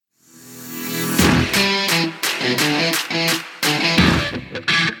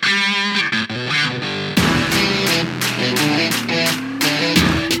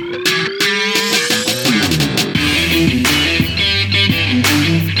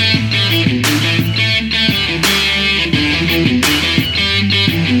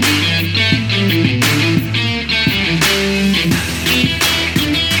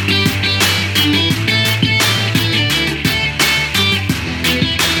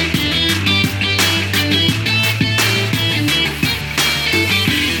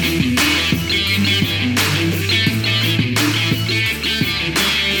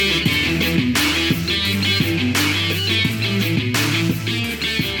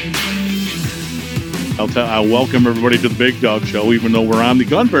I welcome everybody to the Big Dog Show, even though we're on the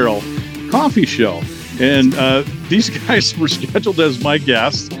Gun Barrel Coffee Show. And these guys were scheduled as my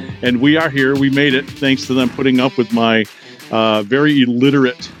guests, and we are here. We made it thanks to them putting up with my very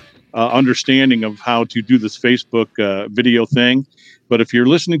illiterate understanding of how to do this Facebook video thing. But if you're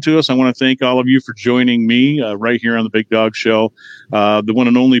listening to us, I want to thank all of you for joining me right here on the Big Dog Show, the one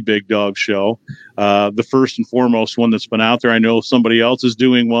and only Big Dog Show, the first and foremost one that's been out there. I know somebody else is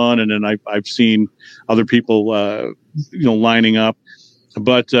doing one, and then I've seen other people, lining up.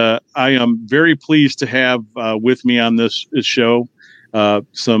 But I am very pleased to have with me on this show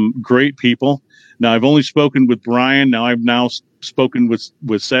some great people. Now, I've only spoken with Brian. Now I've spoken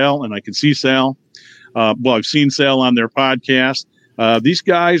with Sal, and I can see Sal. I've seen Sal on their podcast. These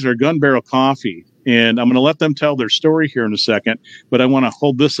guys are Gun Barrel Coffee, and I'm going to let them tell their story here in a second, but I want to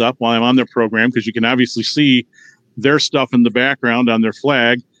hold this up while I'm on their program because you can obviously see their stuff in the background on their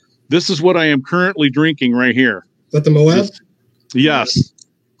flag. This is what I am currently drinking right here. Is that the Moab? Yes.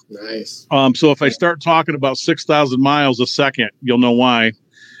 Nice. So if I start talking about 6,000 miles a second, you'll know why.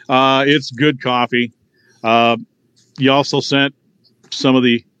 It's good coffee. You also sent some of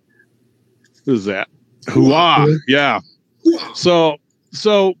the, what is that? Hooah. Yeah. So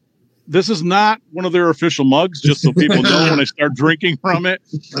this is not one of their official mugs, just so people know when I start drinking from it.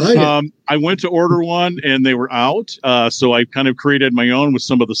 I went to order one and they were out. So I kind of created my own with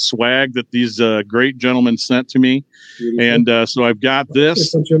some of the swag that these great gentlemen sent to me. Beautiful. And so I've got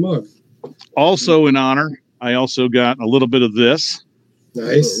this. Also in honor, I also got a little bit of this.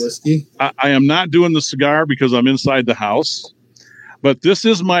 Nice. Whiskey. I am not doing the cigar because I'm inside the house. But this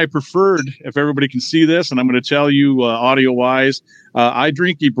is my preferred, if everybody can see this, and I'm going to tell you audio-wise, I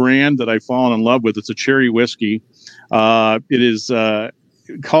drink a brand that I've fallen in love with. It's a cherry whiskey. It is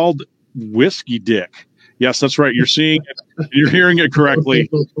called Whiskey Dick. Yes, that's right. You're hearing it correctly.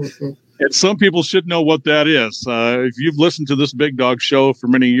 And some people should know what that is. If you've listened to this Big Dog Show for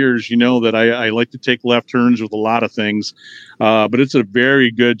many years, you know that I like to take left turns with a lot of things. But it's a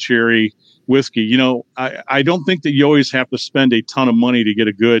very good cherry whiskey. I don't think that you always have to spend a ton of money to get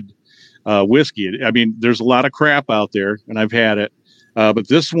a good whiskey. I mean, there's a lot of crap out there, and I've had it. But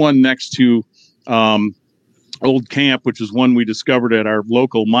this one next to Old Camp, which is one we discovered at our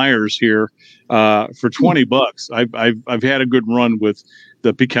local Myers here, for $20. I've had a good run with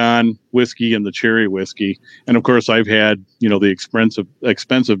the pecan whiskey and the cherry whiskey, and of course I've had the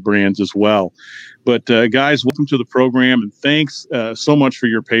expensive brands as well. But guys, welcome to the program, and thanks so much for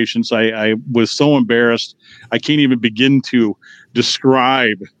your patience. I was so embarrassed. I can't even begin to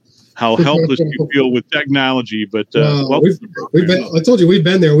describe how helpless you feel with technology. But I told you we've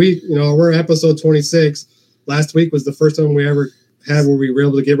been there. We're episode 26. Last week was the first time we ever had where we were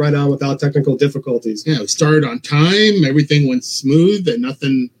able to get right on without technical difficulties. Yeah, we started on time. Everything went smooth, and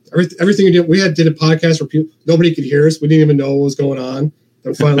nothing. Everything we did. We did a podcast where nobody could hear us. We didn't even know what was going on.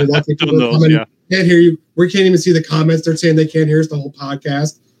 And finally, can't hear you. We can't even see the comments. They're saying they can't hear us the whole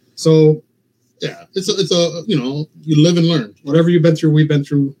podcast. So, yeah, it's a you live and learn. Whatever you've been through, we've been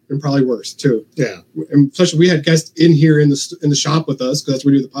through, and probably worse too. Yeah, and especially we had guests in here in the shop with us because that's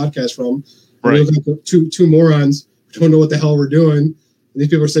where we do the podcast from. Right. Two morons who don't know what the hell we're doing. And these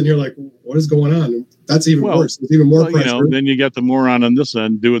people are sitting here like, what is going on? And that's even worse. It's even more pressure. Then you got the moron on this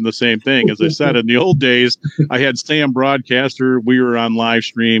end doing the same thing. As I said, in the old days, I had Sam Broadcaster. We were on live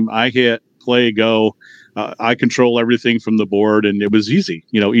stream. I hit play, go. I control everything from the board, and it was easy.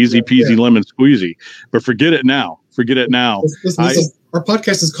 Easy peasy lemon squeezy. But forget it now. Our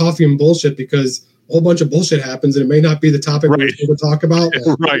podcast is coffee and bullshit because a whole bunch of bullshit happens, and it may not be the topic we're going to talk about.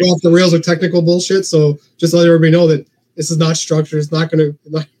 Right. We're off the rails with technical bullshit. So just let everybody know that this is not structured. It's not going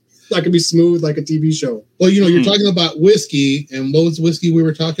to be smooth like a TV show. Well, you're talking about whiskey, and what was the whiskey we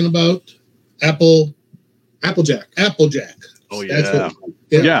were talking about? Applejack. Oh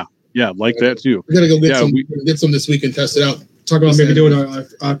yeah. Yeah, like that too. We're gonna go get some this week and test it out. talking about maybe doing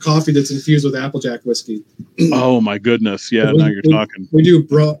a coffee that's infused with Applejack whiskey. Oh my goodness! Yeah, now you're talking. We do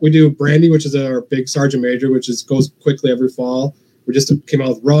brandy, which is our big Sergeant Major, which goes quickly every fall. We just came out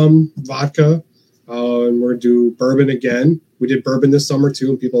with rum, vodka, and we're gonna do bourbon again. We did bourbon this summer too,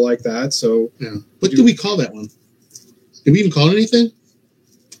 and people like that. So yeah, what do we call that one? Did we even call it anything?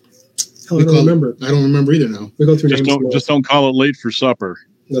 I don't remember. I don't remember either now. We go through just don't call it late for supper.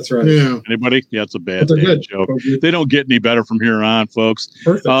 That's right. Yeah. Anybody? Yeah, it's a bad joke. They don't get any better from here on, folks.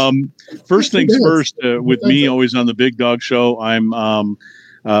 Perfect. First things first, with me always on the Big Dog Show, I'm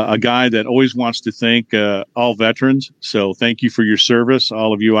a guy that always wants to thank all veterans. So thank you for your service,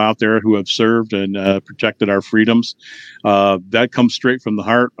 all of you out there who have served and protected our freedoms. That comes straight from the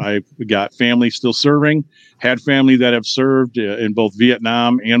heart. I've got family still serving, had family that have served in both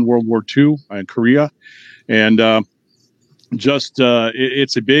Vietnam and World War II and Korea. And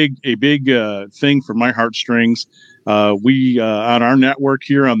it's a big thing for my heartstrings. We on our network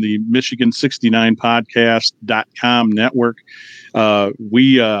here on the Michigan 69 podcast.com network,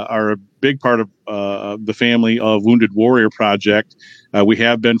 we are a big part of the family of Wounded Warrior Project. We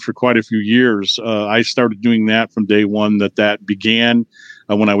have been for quite a few years. I started doing that from day one that began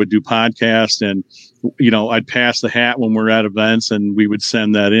when I would do podcasts, and I'd pass the hat when we're at events, and we would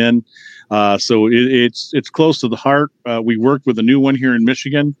send that in. So it's close to the heart. We worked with a new one here in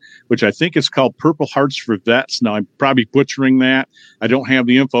Michigan, which I think is called Purple Hearts for Vets. Now, I'm probably butchering that. I don't have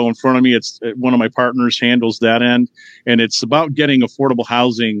the info in front of me. It's one of my partners handles that end, and it's about getting affordable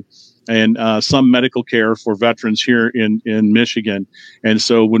housing and some medical care for veterans here in Michigan. And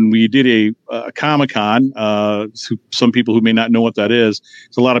so when we did a Comic-Con, some people who may not know what that is,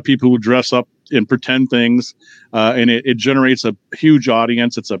 it's a lot of people who dress up and pretend things, and it generates a huge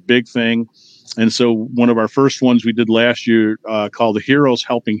audience. It's a big thing. And so one of our first ones we did last year called the Heroes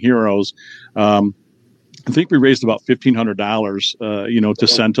Helping Heroes. I think we raised about $1,500, to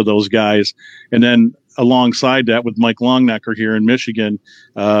send to those guys. And then alongside that with Mike Longnecker here in Michigan,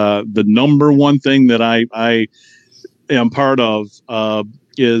 the number one thing that I am part of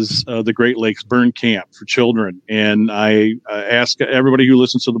is the Great Lakes Burn Camp for children. And I ask everybody who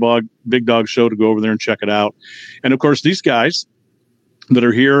listens to the Big Dog Show to go over there and check it out. And of course, these guys that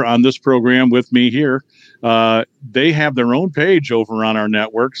are here on this program with me here, they have their own page over on our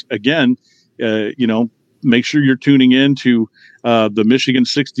networks. Again, make sure you're tuning in to the Michigan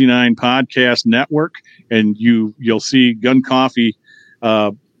 69 podcast network, and you'll see Gun Coffee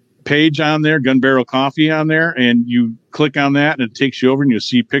page on there, Gun Barrel Coffee on there, and you click on that and it takes you over and you'll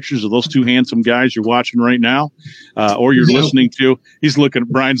see pictures of those two handsome guys you're watching right now, or you're listening to.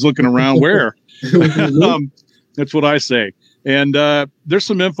 Brian's looking around where. That's what I say. And there's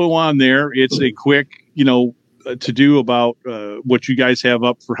some info on there. It's a quick, to do about what you guys have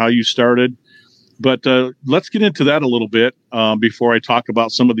up for how you started. But let's get into that a little bit before I talk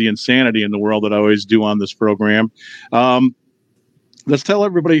about some of the insanity in the world that I always do on this program. Let's tell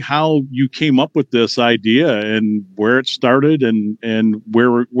everybody how you came up with this idea and where it started and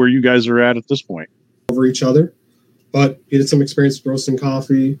where you guys are at this point. Over each other, but he had some experience roasting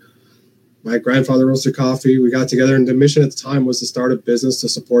coffee. My grandfather roasted coffee. We got together, and the mission at the time was to start a business to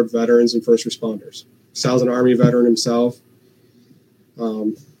support veterans and first responders. Sal's an Army veteran himself.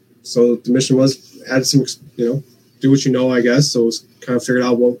 So the mission had some, do what you know, I guess. So it was kind of figured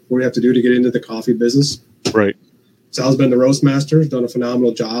out what we have to do to get into the coffee business. Right. Sal's been the roast master, done a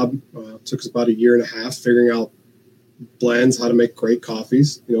phenomenal job. Took us about a year and a half figuring out blends, how to make great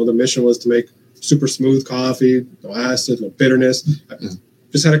coffees. The mission was to make super smooth coffee, no acid, no bitterness.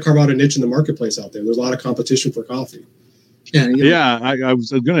 Just had to carve out a niche in the marketplace out there. There's a lot of competition for coffee. Yeah, I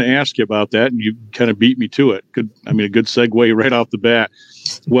was going to ask you about that, and you kind of beat me to it. A good segue right off the bat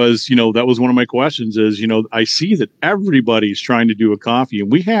was, that was one of my questions is, I see that everybody's trying to do a coffee,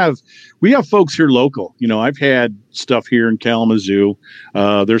 and we have folks here local. I've had stuff here in Kalamazoo.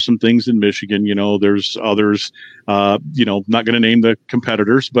 There's some things in Michigan, there's others, not going to name the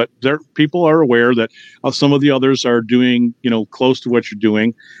competitors, but people are aware that some of the others are doing, close to what you're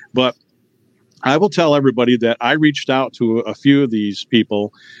doing. But I will tell everybody that I reached out to a few of these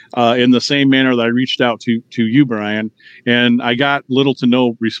people in the same manner that I reached out to you, Brian, and I got little to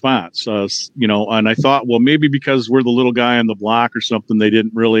no response. And I thought, well, maybe because we're the little guy on the block or something, they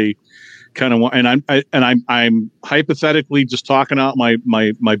didn't really kind of want. And I'm hypothetically just talking out my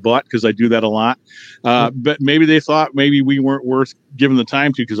butt because I do that a lot. But maybe they thought maybe we weren't worth giving the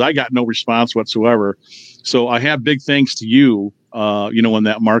time to because I got no response whatsoever. So I have big thanks to you. In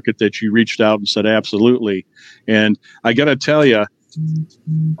that market that you reached out and said, absolutely. And I got to tell you,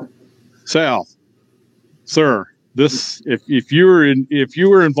 Sal, sir, this, if you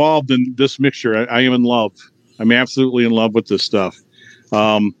were involved in this mixture, I am in love. I'm absolutely in love with this stuff.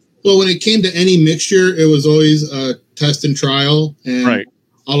 Well, when it came to any mixture, it was always a test and trial, and Right.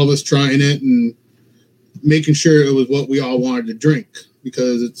 all of us trying it and making sure it was what we all wanted to drink.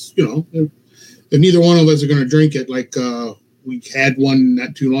 Because it's, if neither one of us are going to drink it, like we had one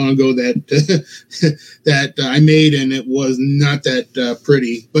not too long ago that that I made, and it was not that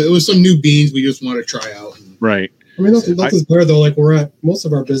pretty, but it was some new beans we just want to try out. Right. I mean, nothing's better though. Like most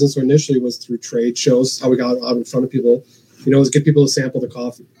of our business initially was through trade shows. How we got out in front of people, is get people to sample the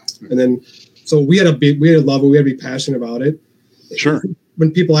coffee, and then so we had to love it. We had to be passionate about it. Sure.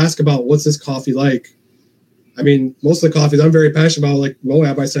 When people ask about what's this coffee like, I mean, most of the coffees I'm very passionate about, like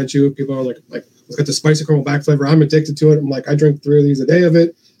Moab I sent you. People are like, it's got the spicy caramel back flavor. I'm addicted to it. I'm like, I drink 3 of these a day of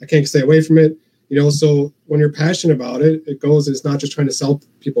it. I can't stay away from it. So when you're passionate about it, it's not just trying to sell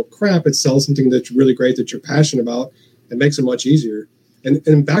people crap. It sells something that's really great that you're passionate about. It makes it much easier.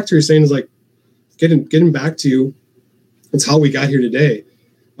 And back to your saying is like, getting back to you, it's how we got here today.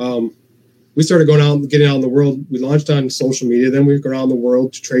 We started going out and getting out in the world. We launched on social media. Then we'd go around the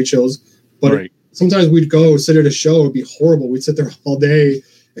world to trade shows. But right. Sometimes we'd go sit at a show. It'd be horrible. We'd sit there all day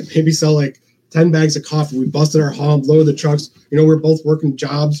and maybe sell like 10 bags of coffee. We busted our hump, loaded the trucks. We're both working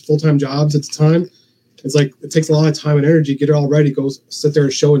full-time jobs at the time. It's like, it takes a lot of time and energy, get it all ready, go sit there at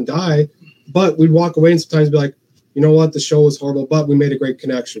a show and die. But we'd walk away and sometimes be like, you know what, the show was horrible, but we made a great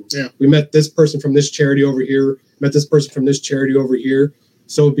connection. Yeah. We met this person from this charity over here, met this person from this charity over here.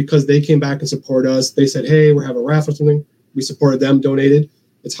 So because they came back and supported us, they said, hey, we're having a raffle or something. We supported them, donated.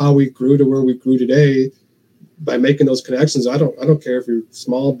 It's how we grew to where we grew today by making those connections. I don't care if you're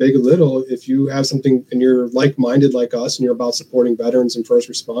small, big, or little. If you have something and you're like-minded like us and you're about supporting veterans and first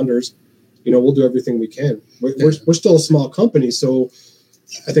responders, we'll do everything we can. We're still a small company, so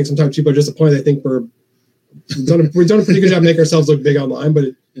I think sometimes people are disappointed. They think we've done a pretty good job making ourselves look big online, but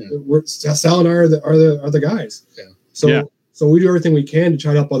we're Sal and I are the guys. Yeah. So we do everything we can to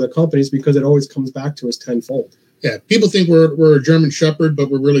try to help other companies because it always comes back to us tenfold. Yeah, people think we're a German Shepherd, but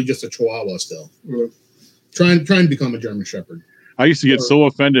we're really just a Chihuahua still. Yeah. Trying to become a German Shepherd. I used to get so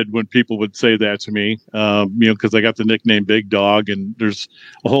offended when people would say that to me, because I got the nickname Big Dog, and there's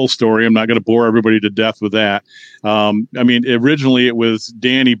a whole story. I'm not going to bore everybody to death with that. Originally it was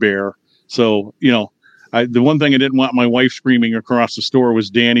Danny Bear. So, the one thing I didn't want my wife screaming across the store was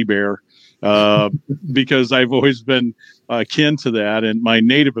Danny Bear, because I've always been kin to that. And my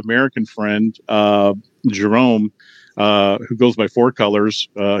Native American friend, Jerome, who goes by Four Colors,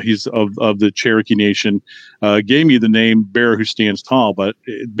 he's of the Cherokee Nation, gave me the name Bear Who Stands Tall. But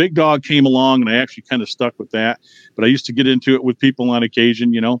Big Dog came along, and I actually kind of stuck with that. But I used to get into it with people on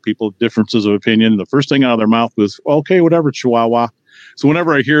occasion, people differences of opinion. The first thing out of their mouth was, okay, whatever, Chihuahua. So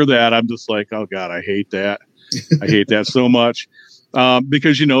whenever I hear that, I'm just like, oh God, I hate that. I hate that so much.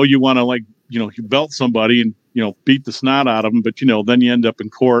 Because, you want to you belt somebody and, beat the snot out of them, but, then you end up in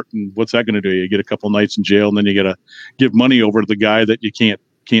court, and what's that going to do? You get a couple nights in jail, and then you got to give money over to the guy that you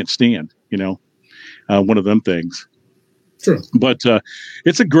can't stand, one of them things. True. But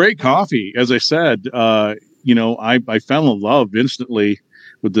it's a great coffee. As I said, I fell in love instantly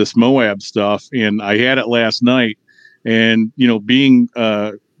with this Moab stuff, and I had it last night, and, being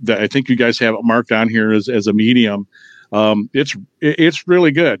that I think you guys have it marked on here as a medium. It's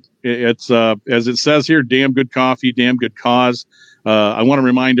really good. It's as it says here, damn good coffee, damn good cause. I want to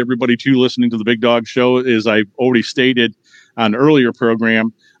remind everybody too, listening to the Big Dog Show, is I've already stated on an earlier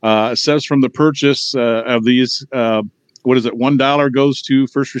program, it says from the purchase of these, $1 goes to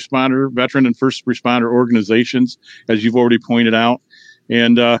first responder, veteran and first responder organizations, as you've already pointed out.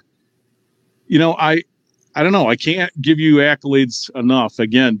 And, I don't know. I can't give you accolades enough.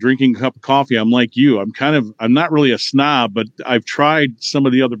 Again, drinking a cup of coffee, I'm like you. I'm not really a snob, but I've tried some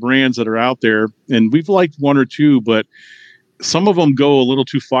of the other brands that are out there, and we've liked one or two, but some of them go a little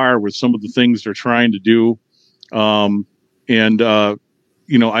too far with some of the things they're trying to do. I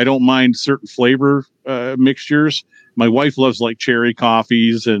don't mind certain flavor mixtures. My wife loves like cherry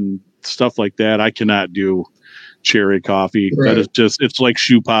coffees and stuff like that. I cannot do cherry coffee. Right. That is just, it's like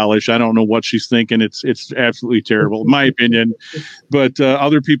shoe polish. I don't know what she's thinking. It's absolutely terrible in my opinion, but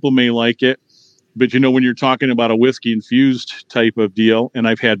other people may like it. But when you're talking about a whiskey infused type of deal, and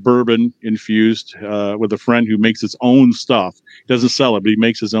I've had bourbon infused with a friend who makes his own stuff. He doesn't sell it, but he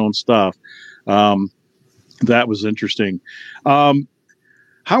makes his own stuff. That was interesting.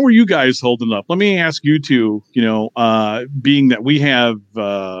 How are you guys holding up? Let me ask you two, being that we have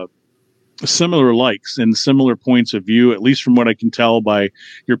similar likes and similar points of view, at least from what I can tell by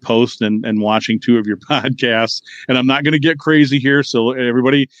your post and watching 2 of your podcasts. And I'm not going to get crazy here. So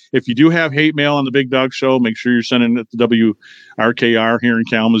everybody, if you do have hate mail on the Big Dog Show, make sure you're sending it to WRKR here in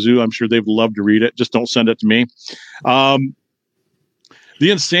Kalamazoo. I'm sure they'd love to read it. Just don't send it to me. The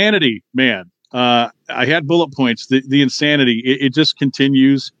insanity, man. I had bullet points. The insanity, it just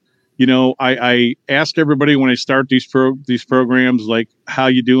continues. You know, I ask everybody when I start these programs, like, how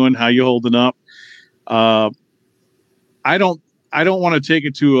you doing? How you holding up? I don't want to take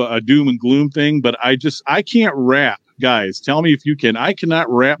it to a doom and gloom thing, but I can't wrap, guys. Tell me if you can. I cannot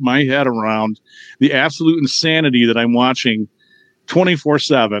wrap my head around the absolute insanity that I'm watching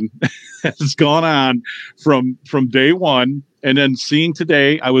 24/7. It's gone on from day one, and then seeing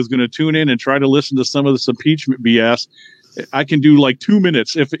today. I was going to tune in and try to listen to some of this impeachment BS. I can do like 2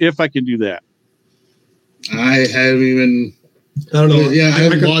 minutes if I can do that. I haven't even. I don't know. Yeah, I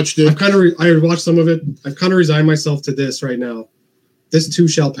haven't watched it. I watched some of it. I've kind of resigned myself to this right now. This too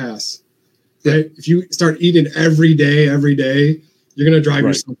shall pass. Right? If you start eating every day, you're going to drive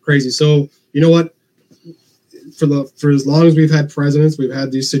yourself crazy. So you know what? For as long as we've had presidents, we've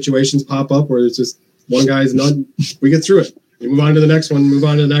had these situations pop up where it's just one guy's nut. We get through it. We move on to the next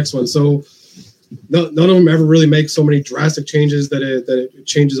one. So. None of them ever really make so many drastic changes that it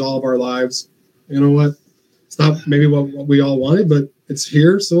changes all of our lives. You know what? It's not maybe what we all wanted, but it's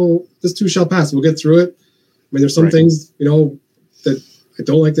here. So this too shall pass. We'll get through it. I mean, there's some things, you know, that I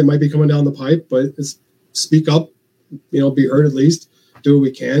don't like that might be coming down the pipe, but it's speak up, you know, be heard at least, do what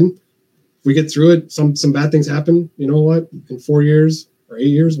we can. If we get through it, some bad things happen. You know what? In 4 years or 8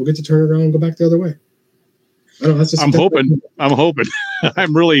 years, we'll get to turn it around and go back the other way. I don't know, I'm hoping. I'm holding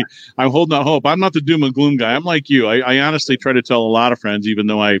out hope. I'm not the doom and gloom guy. I'm like you. I honestly try to tell a lot of friends, even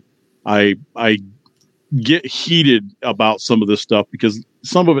though I get heated about some of this stuff because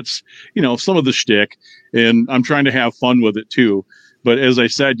some of it's, you know, some of the shtick, and I'm trying to have fun with it too. But as I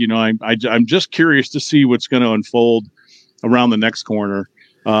said, you know, I'm just curious to see what's going to unfold around the next corner.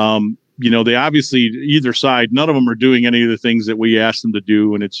 You know, they obviously, either side, none of them are doing any of the things that we asked them to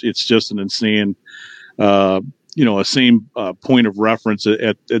do, and it's just an insane. You know, a same point of reference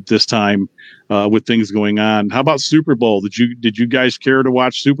at this time with things going on. How about Super Bowl? Did you guys care to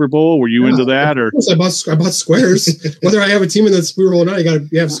watch Super Bowl? Were you into that? Or I bought squares. Whether I have a team in the Super Bowl or not,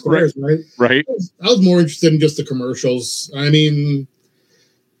 you have squares, right? Right. I was more interested in just the commercials. I mean,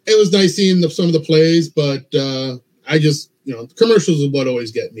 it was nice seeing some of the plays, but I just, you know, the commercials is what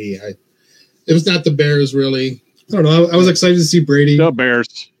always get me. It was not the Bears, really. I don't know. I was excited to see Brady. The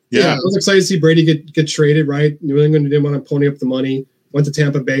Bears. Yeah, I was excited to see Brady get traded, right? New England didn't want to pony up the money. Went to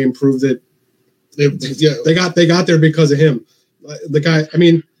Tampa Bay and proved that they got there because of him. The guy, I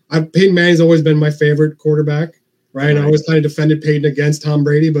mean, Peyton Manning's always been my favorite quarterback, right? And I always kind of defended Peyton against Tom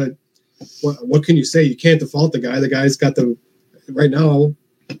Brady, but what can you say? You can't default the guy. The guy's got the right now.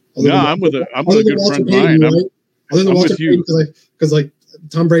 I'm with a good friend of mine. Other than Walter Payton, because like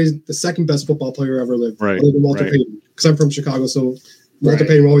Tom Brady's the second best football player ever lived, right? Other than Walter Payton, because I'm from Chicago, so. Walter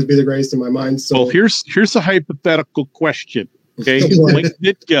Payton will always be the greatest in my mind. So. Well, here's a hypothetical question. Okay, Link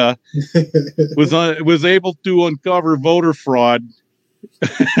Ditka was able to uncover voter fraud.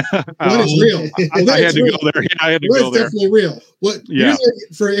 What is real? I had to go there. Yeah, I had to go there. Definitely real. What? Yeah.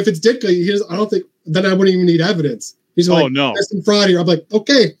 If it's Ditka, I don't think then I wouldn't even need evidence. He's like, no, there's some fraud here. I'm like,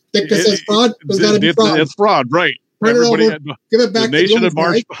 okay, Ditka says fraud. There's got to be fraud. It's fraud, right? Everybody had, give it back. The nation had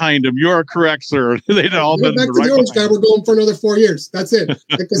marched behind him. You are correct, sir. They'd all been back to the orange guy. We're going for another 4 years. That's it.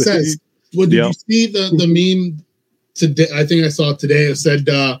 Ditka says. Well, did you see the meme today? I think I saw it today. It said,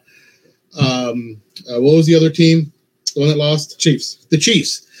 what was the other team? The one that lost? Chiefs. The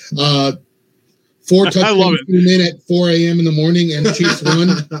Chiefs. 4 touchdowns in at 4 a.m. in the morning, and the Chiefs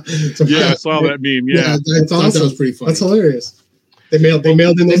won. I saw that meme. Yeah, that's awesome. That was pretty funny. That's hilarious. They mailed in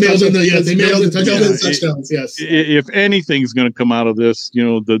the touchdowns. Yes. If anything's going to come out of this, you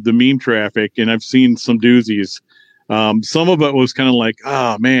know, the meme traffic, and I've seen some doozies. Some of it was kind of like,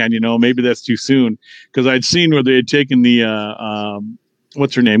 oh man, you know, maybe that's too soon, because I'd seen where they had taken the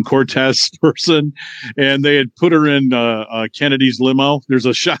what's her name, Cortez person, and they had put her in Kennedy's limo. There's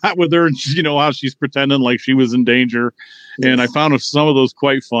a shot with her, and you know how she's pretending like she was in danger, and I found some of those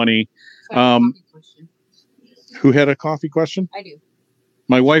quite funny. Who had a coffee question? I do.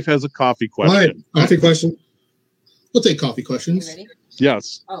 My wife has a coffee question. All right, coffee question. We'll take coffee questions. You ready?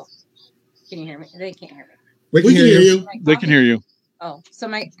 Yes. Oh, can you hear me? They can't hear me. We can hear you. They can hear you. Oh, so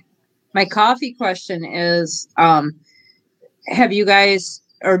my coffee question is, have you guys,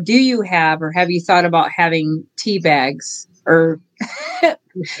 or do you have, or have you thought about having tea bags or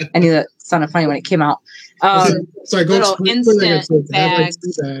I knew that sounded funny when it came out. Sorry, go little instant bags,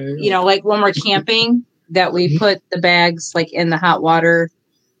 like when we're camping, that we put the bags like in the hot water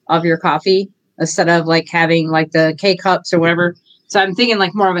of your coffee instead of like having like the K-cups or whatever. So I'm thinking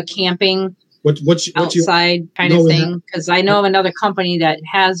like more of a camping outside kind of thing, because I know of another company that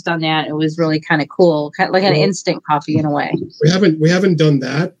has done that. It was really kind of cool, kind of like an instant coffee in a way. We haven't done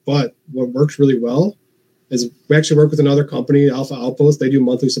that, but what works really well is we actually work with another company, Alpha Outpost. They do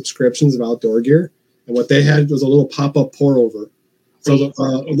monthly subscriptions of outdoor gear, and what they had was a little pop-up pour over. So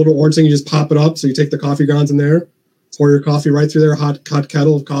a little orange thing, you just pop it up. So you take the coffee grounds in there, pour your coffee right through their hot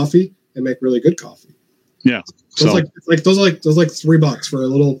kettle of coffee, and make really good coffee. Yeah. Those are like $3 for a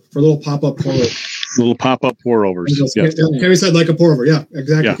little pop-up pour over. Little pop-up pour overs. Kevin said like a pour over. Yeah,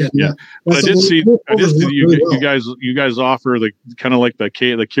 exactly. Yeah. But I did see you guys offer the kind of like the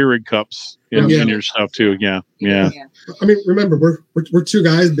Keurig cups in your stuff too. Yeah. I mean, remember, we're two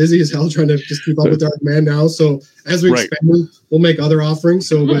guys busy as hell trying to just keep up with our demand now. So as we expand, we'll make other offerings.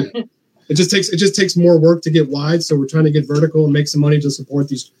 So it just takes more work to get wide. So we're trying to get vertical and make some money to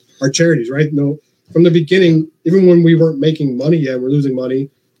support our charities, right? No, from the beginning, even when we weren't making money yet, we're losing money,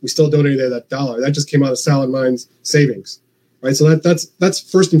 we still donated that $1. That just came out of Salad Mind's savings, right? So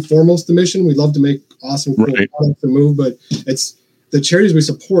that's first and foremost the mission. We love to make awesome cool products and move, but it's the charities we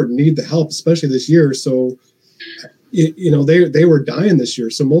support need the help, especially this year. So, they were dying this year.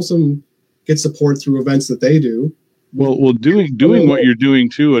 So most of them get support through events that they do. Well, doing what you're doing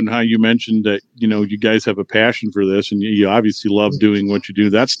too, and how you mentioned that, you guys have a passion for this, and you obviously love doing what you do.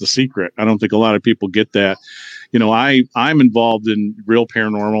 That's the secret. I don't think a lot of people get that. I'm involved in Real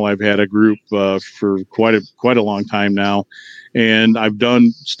Paranormal. I've had a group for quite a long time now, and I've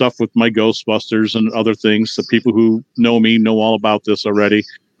done stuff with my Ghostbusters and other things. So people who know me know all about this already.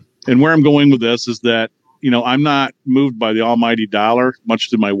 And where I'm going with this is that, I'm not moved by the almighty dollar,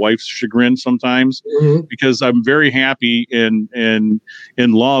 much to my wife's chagrin sometimes, because I'm very happy and in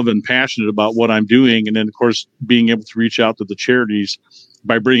love and passionate about what I'm doing. And then, of course, being able to reach out to the charities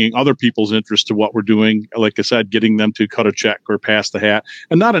by bringing other people's interest to what we're doing. Like I said, getting them to cut a check or pass the hat,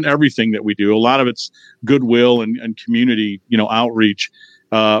 and not in everything that we do. A lot of it's goodwill and community, outreach.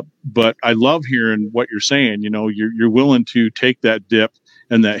 But I love hearing what you're saying. You're willing to take that dip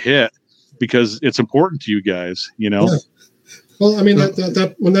and that hit, because it's important to you guys, Yeah. Well, I mean,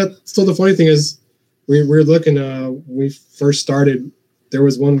 so the funny thing is, we're looking, when we first started, there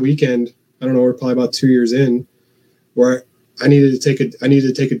was one weekend, I don't know, we're probably about 2 years in, where I needed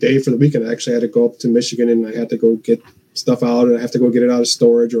to take a day for the weekend. I actually had to go up to Michigan, and I had to go get stuff out, and I have to go get it out of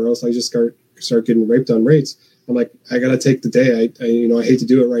storage, or else I just start getting raped on rates. I'm like, I got to take the day. I hate to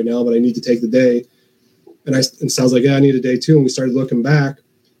do it right now, but I need to take the day. And Sal's like, yeah, I need a day too. And we started looking back,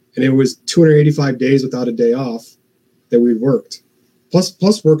 and it was 285 days without a day off that we worked,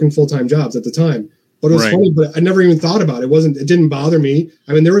 plus working full-time jobs at the time. But it was funny, but I never even thought about it. It didn't bother me.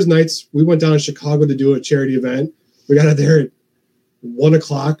 I mean, there was nights we went down to Chicago to do a charity event. We got out there at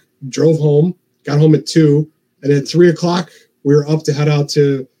 1:00, drove home, got home at 2:00, and at 3:00 we were up to head out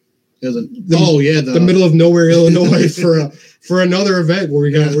to the middle of nowhere, Illinois for another event where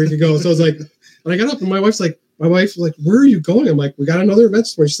we could go. So it's like, when I got up, and my wife's like, where are you going? I'm like, we got another event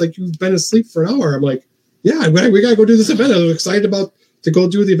tomorrow. She's like, you've been asleep for an hour. I'm like, yeah, we got to go do this event. I was excited to go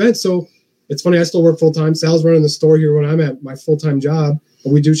do the event. So it's funny, I still work full time. Sal's running the store here when I'm at my full-time job,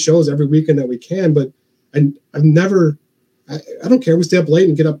 and we do shows every weekend that we can. But I don't care. We stay up late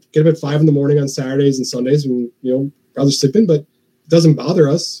and get up at 5 a.m. on Saturdays and Sundays, and rather sleep in, but it doesn't bother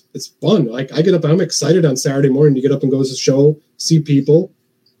us. It's fun. Like, I get up, I'm excited on Saturday morning to get up and go to the show, see people.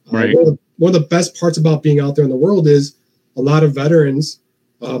 Right. One of the best parts about being out there in the world is a lot of veterans,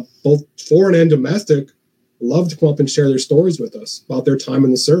 both foreign and domestic, love to come up and share their stories with us about their time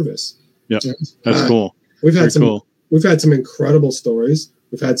in the service. Yeah, that's cool. We've had some incredible stories.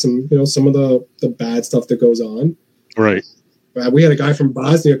 We've had some of the bad stuff that goes on. Right. We had a guy from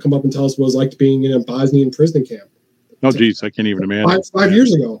Bosnia come up and tell us what it was like being in a Bosnian prison camp. Oh, geez, I can't even imagine. 5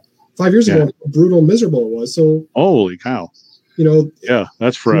 years ago. 5 years ago, how brutal and miserable it was. So, holy cow. Yeah,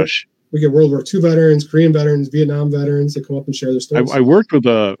 that's fresh. We get World War II veterans, Korean veterans, Vietnam veterans that come up and share their stories. I worked with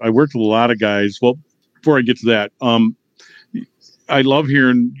a lot of guys. Well, before I get to that, I love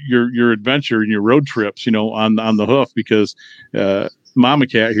hearing your adventure and your road trips, on the hoof, because Mama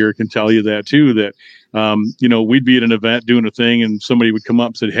Cat here can tell you that too, that we'd be at an event doing a thing, and somebody would come up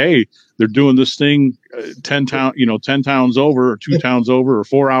and say, hey, they're doing this thing 10 towns over, or 2 towns over, or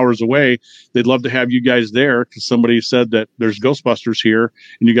 4 hours away. They'd love to have you guys there, because somebody said that there's Ghostbusters here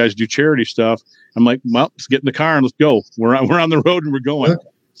and you guys do charity stuff. I'm like, well, let's get in the car and let's go. We're on the road and we're going.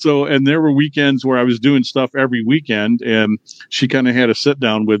 So, and there were weekends where I was doing stuff every weekend, and she kind of had a sit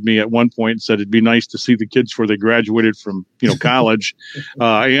down with me at one point and said it'd be nice to see the kids before they graduated from, college,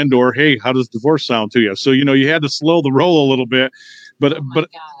 and or, hey, how does divorce sound to you? So, you had to slow the roll a little bit, but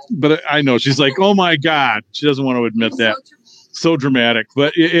I know she's like, oh my God, she doesn't want to admit that. So dramatic,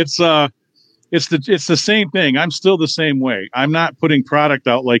 but it's the same thing. I'm still the same way. I'm not putting product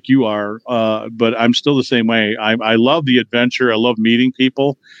out like you are, but I'm still the same way. I love the adventure. I love meeting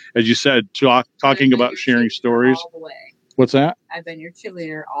people, as you said, talking about sharing stories. All the way. What's that? I've been your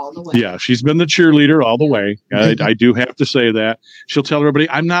cheerleader all the way. Yeah, she's been the cheerleader all the way. I do have to say that. She'll tell everybody,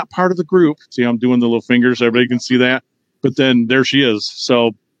 I'm not part of the group. See, I'm doing the little fingers. Everybody can see that. But then there she is.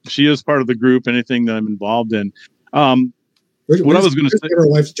 So she is part of the group, anything that I'm involved in. What I was going to say, her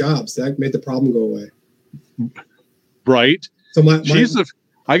wife's jobs that made the problem go away. Right. So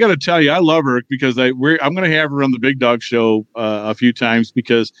I got to tell you, I love her because I'm going to have her on the Big Dog Show a few times,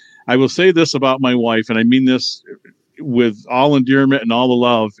 because I will say this about my wife, and I mean this with all endearment and all the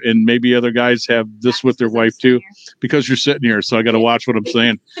love, and maybe other guys have this with their wife too, because you're sitting here. So I got to watch what I'm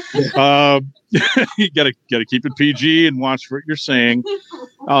saying. You got to keep it PG and watch what you're saying.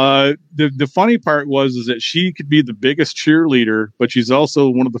 The funny part is that she could be the biggest cheerleader, but she's also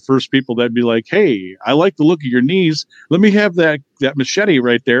one of the first people that'd be like, hey, I like the look of your knees. Let me have that machete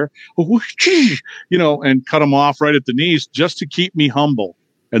right there, and cut them off right at the knees just to keep me humble.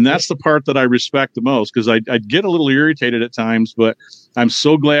 And that's the part that I respect the most, because I'd get a little irritated at times, but I'm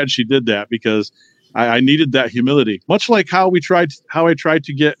so glad she did that, because I needed that humility, much like how I tried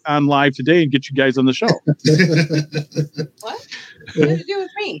to get on live today and get you guys on the show. What? What to do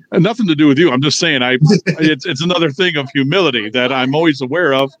with me? Nothing to do with you. I'm just saying, it's another thing of humility that I'm always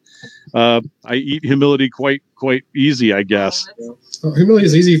aware of. I eat humility quite easy, I guess. Humility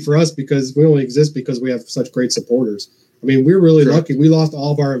is easy for us because we only exist because we have such great supporters. I mean, we're really lucky. We lost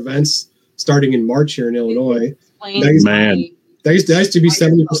all of our events starting in March here in Illinois. That used to be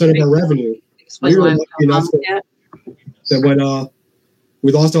 70% of our revenue. We were lucky enough that when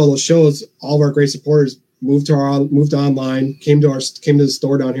we lost all those shows, all of our great supporters moved to online, came to the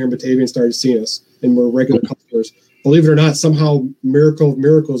store down here in Batavia and started seeing us, and we're regular customers. Believe it or not, somehow, miracle of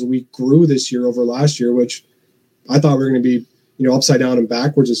miracles, we grew this year over last year, which I thought we were going to be, upside down and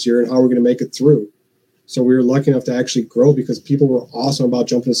backwards this year, and how we're going to make it through. So we were lucky enough to actually grow because people were awesome about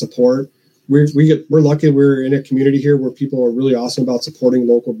jumping to support. We're lucky we're in a community here where people are really awesome about supporting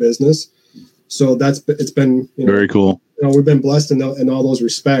local business. So it's been very cool. We've been blessed in all those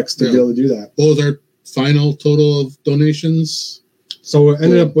respects to be able to do that. What was our final total of donations? So we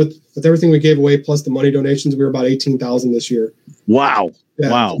ended up with everything we gave away plus the money donations, we were about 18,000 this year. Wow.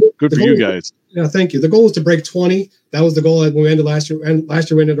 Yeah. Wow. Good for you guys. Yeah, thank you. The goal was to break 20. That was the goal when we ended last year. And last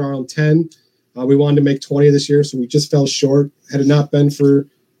year we ended around 10. We wanted to make 20 this year, so we just fell short. Had it not been for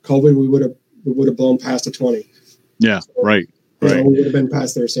COVID, we would have blown past the 20. Yeah, so, right. We would have been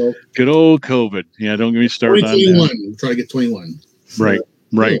past there. So good old COVID. Yeah, don't get me started on 21. That. Try to get 21. Right.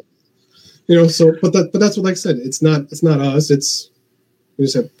 Right. So but that's what, like I said, it's not us. We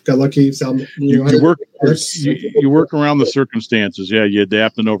just got lucky. You work around the circumstances. Yeah, you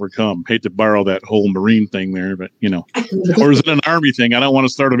adapt and overcome. Hate to borrow that whole Marine thing there, but or is it an Army thing? I don't want to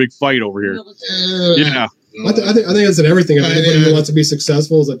start a big fight over here. Yeah. I think it's in everything. Everybody who wants to be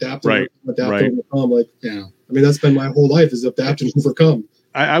successful is adapt and overcome. I mean, that's been my whole life, is adapt and overcome.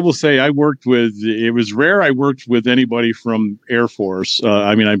 I will say it was rare I worked with anybody from Air Force.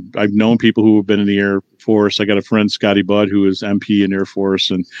 I've known people who have been in the Air Force. I got a friend, Scotty Budd, who is MP in Air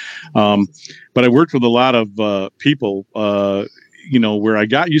Force. And, but I worked with a lot of people, where I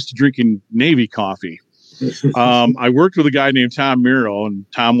got used to drinking Navy coffee. I worked with a guy named Tom Miro, and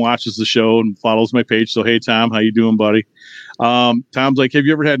Tom watches the show and follows my page. So, hey, Tom, how you doing, buddy? Tom's like, have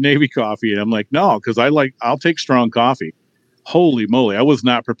you ever had Navy coffee? And I'm like, no, because I'll take strong coffee. Holy moly, I was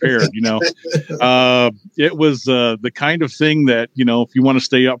not prepared. It was the kind of thing that, if you want to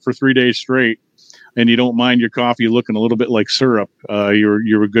stay up for 3 days straight and you don't mind your coffee looking a little bit like syrup,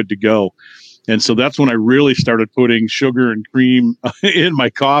 you're good to go. And so that's when I really started putting sugar and cream in my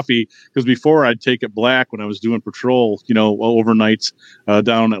coffee, because before I'd take it black when I was doing patrol, overnights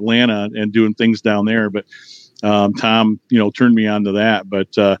down in Atlanta and doing things down there. But Tom, turned me on to that.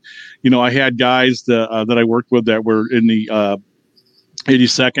 But, I had guys that I worked with that were in the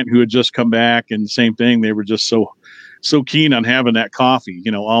 82nd who had just come back, and same thing. They were just so keen on having that coffee,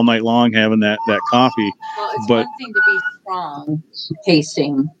 all night long, having that coffee. Well, it's one thing to be strong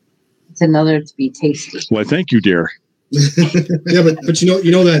tasting. It's another to be tasty. Well, thank you, dear. Yeah, but that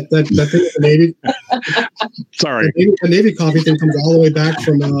thing with the Navy. Sorry, the Navy coffee thing comes all the way back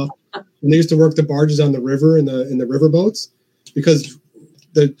from when they used to work the barges on the river in the river boats, because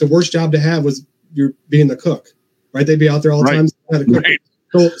the worst job to have was you're being the cook, right? They'd be out there all the time. Right.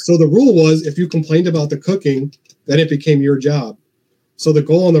 So the rule was if you complained about the cooking, then it became your job. So the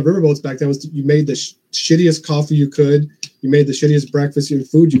goal on the riverboats back then was you made the shittiest coffee you could. You made the shittiest breakfast and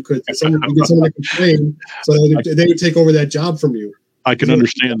food you could. So you get someone to complain, so they would take over that job from you. I can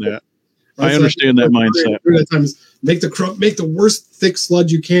understand that. I understand that mindset. That time is make the worst thick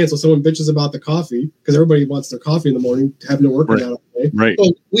sludge you can, so someone bitches about the coffee because everybody wants their coffee in the morning, having to work it out all day. Right.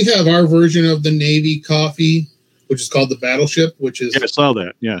 Well, we have our version of the Navy coffee, which is called the Battleship, which is I saw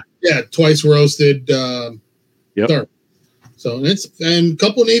that. Yeah, twice roasted. Yep. So and a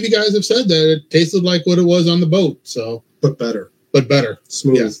couple of Navy guys have said that it tasted like what it was on the boat. So, but better,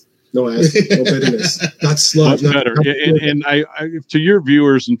 smooth. Yeah. No acid, no bitterness, not sludge. Not better. And I, to your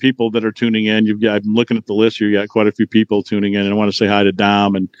viewers and people that are tuning in, I'm looking at the list here. You got quite a few people tuning in, and I want to say hi to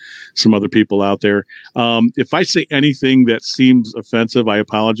Dom and some other people out there. If I say anything that seems offensive, I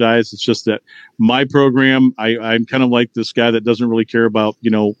apologize. It's just that my program, I'm kind of like this guy that doesn't really care about,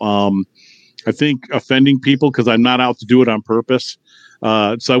 I think offending people because I'm not out to do it on purpose.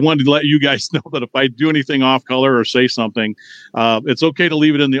 So I wanted to let you guys know that if I do anything off color or say something, it's okay to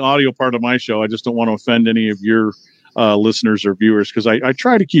leave it in the audio part of my show. I just don't want to offend any of your listeners or viewers because I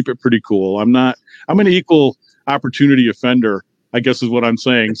try to keep it pretty cool. I'm an equal opportunity offender, I guess is what I'm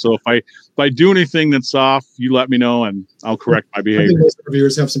saying. So if I do anything that's off, you let me know and I'll correct my behavior. I think most of our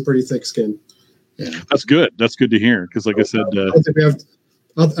viewers have some pretty thick skin. Yeah, that's good. That's good to hear because, like I said,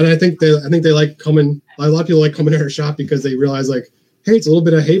 and I think they like coming. A lot of people like coming to our shop because they realize like, hey, it's a little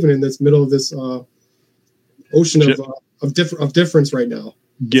bit of haven in this middle of this ocean of difference right now.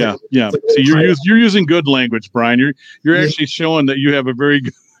 Yeah, so you're using good language, Brian. You're actually showing that you have a very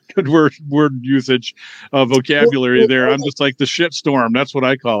good word usage vocabulary there. I'm just like the shit storm. That's what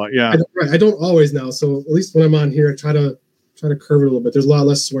I call it. Yeah, I don't always now. So at least when I'm on here, I try to curve it a little bit. There's a lot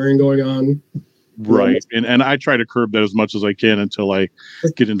less swearing going on. Right. And I try to curb that as much as I can until I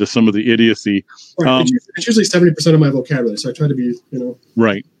get into some of the idiocy. Right. It's usually 70% of my vocabulary. So I try to be,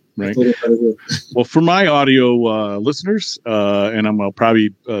 Right. Well, for my audio listeners, and I'll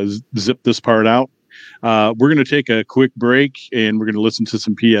probably zip this part out. We're going to take a quick break and we're going to listen to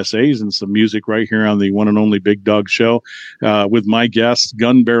some PSAs and some music right here on the one and only Big Dog Show with my guest,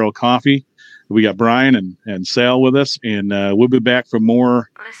 Gun Barrel Coffee. We got Brian and Sal with us, and we'll be back for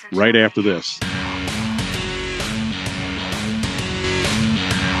more right after this.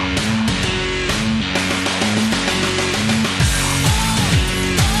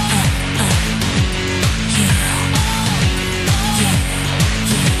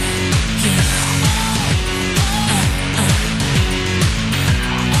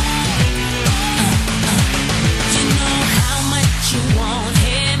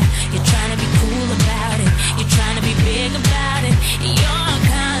 You're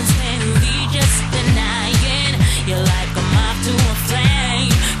constantly just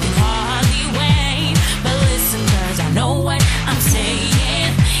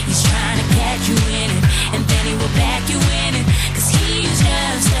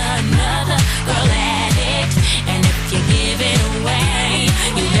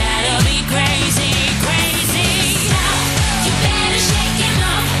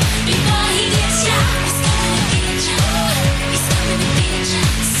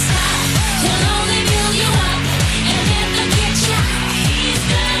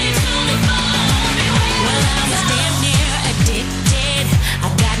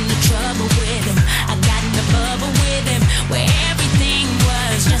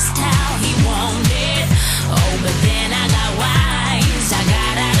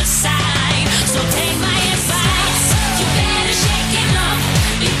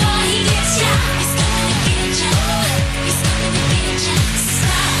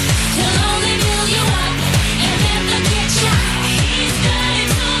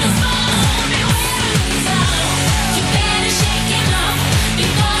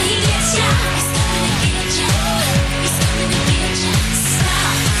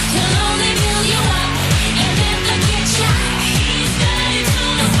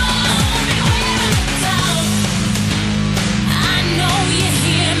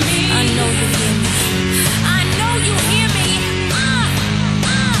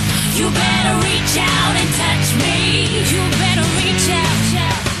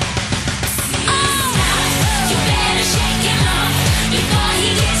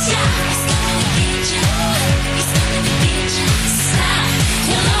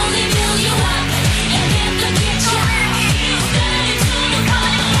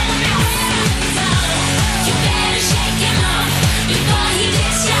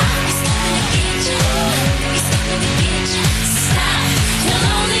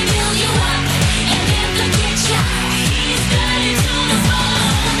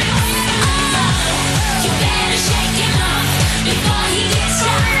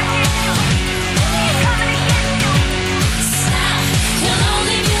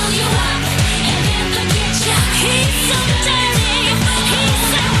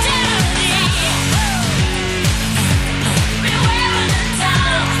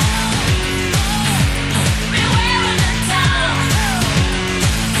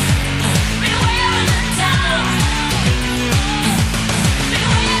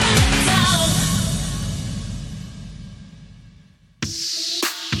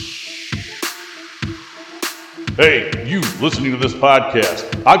Hey, you listening to this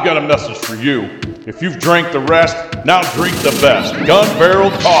podcast, I've got a message for you. If you've drank the rest, now drink the best. Gun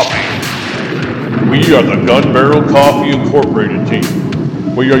Barrel Coffee. We are the Gun Barrel Coffee Incorporated team.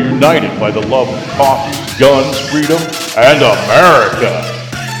 We are united by the love of coffee, guns, freedom, and America.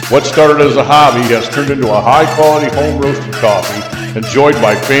 What started as a hobby has turned into a high-quality home-roasted coffee enjoyed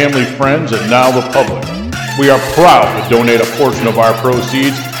by family, friends, and now the public. We are proud to donate a portion of our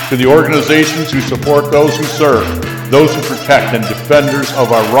proceeds to the organizations who support those who serve, those who protect and defenders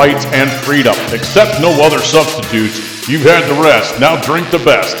of our rights and freedom. Accept no other substitutes. You've had the rest. Now drink the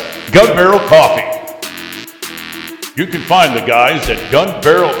best. Gun Barrel Coffee. You can find the guys at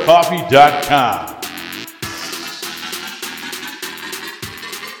gunbarrelcoffee.com.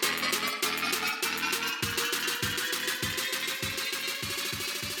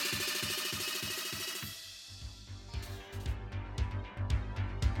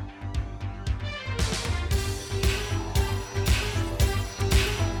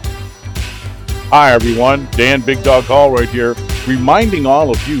 Hi everyone, Dan Big Dog Hall right here, reminding all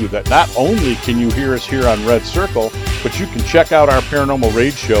of you that not only can you hear us here on Red Circle, but you can check out our Paranormal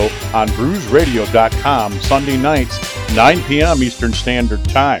Raid show on BruiseRadio.com Sunday nights, 9 p.m. Eastern Standard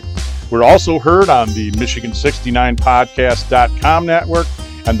Time. We're also heard on the Michigan69podcast.com network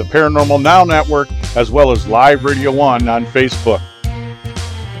and the Paranormal Now network, as well as Live Radio 1 on Facebook.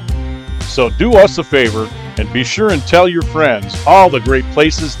 So do us a favor and be sure and tell your friends all the great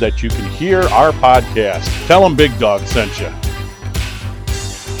places that you can hear our podcast. Tell them Big Dog sent you.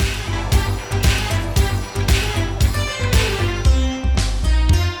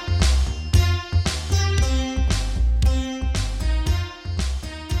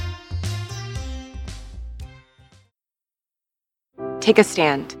 Take a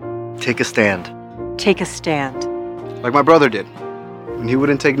stand. Take a stand. Take a stand. Like my brother did, when he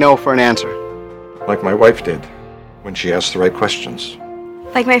wouldn't take no for an answer. Like my wife did, when she asked the right questions.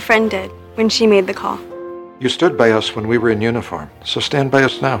 Like my friend did, when she made the call. You stood by us when we were in uniform, so stand by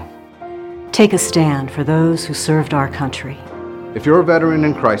us now. Take a stand for those who served our country. If you're a veteran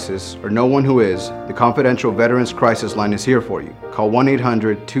in crisis, or know one who is, the confidential Veterans Crisis Line is here for you. Call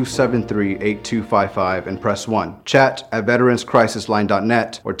 1-800-273-8255 and press 1. Chat at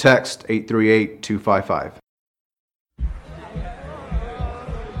veteranscrisisline.net or text 838-255.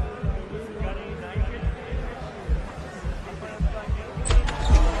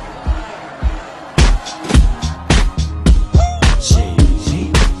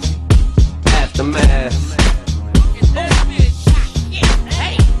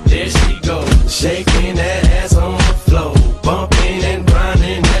 There she goes, shaking that ass on the floor, bumping and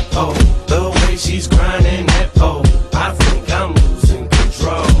grinding that pole. The way she's grinding that pole, I think I'm losing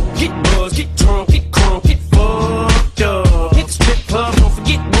control. Get buzzed, get drunk, get crunk, get fucked up. Hit the strip club, don't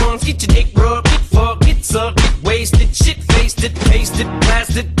forget once, get your dick rubbed, get fucked, get sucked, get wasted, shit faced it, pasted,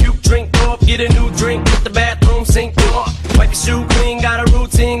 blasted, puke, drink up, get a new drink, hit the bathroom sink up. Wipe your shoe clean, got a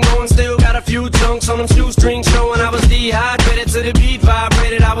routine going, still got a few chunks on them shoestrings showing I was dehydrated to the beat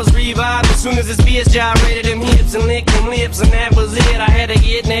vibrated. I was revived as soon as this bitch gyrated them hips and licked them lips, and that was it. I had to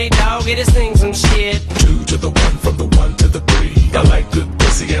get Nate Dogg, get his thing some shit. 2 to the 1, from the 1 to the 3. I like good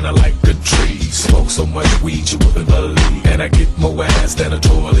pussy and I like good trees. Smoke so much weed you wouldn't believe, and I get more ass than a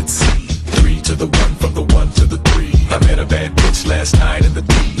toilet seat. 3 to the 1, from the 1 to the 3. I met a bad bitch last night in the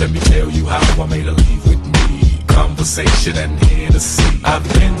D. Let me tell you how I made her leave with me. Conversation and Hennessy. I've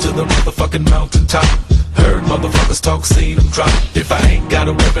been to the motherfucking mountaintop. Heard motherfuckers talk, seen them drop. If I ain't got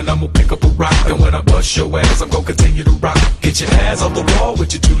a weapon, I'm gonna pick up a rock. And when I bust your ass, I'm gonna continue to rock. Get your ass off the wall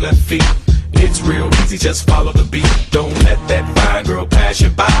with your 2 left feet. It's real easy, just follow the beat. Don't let that fine girl pass you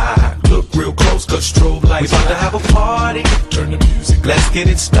by. Look real close, cause strobe lights. We about to have a party. Turn the music, let's get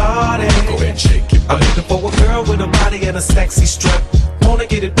it started. Go ahead and shake it. I'm looking for a girl with a body and a sexy strut. Wanna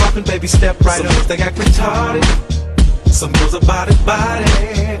get it poppin', baby, step right up. They act retarded. Some girls are body.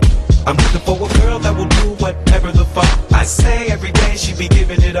 I'm looking for a girl that will do whatever the fuck I say. Every day she be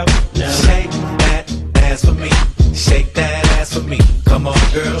giving it up. Shake that ass for me. Shake that ass for me. Come on,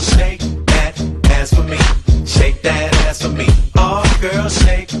 girl, shake that ass for me. Shake that ass for me. Oh, girl,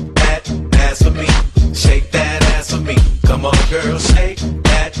 shake that ass for me. Shake that ass for me. Come on, girl, shake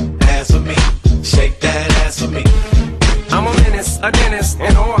that ass for me. Shake that ass for me. I'm a menace, a dentist,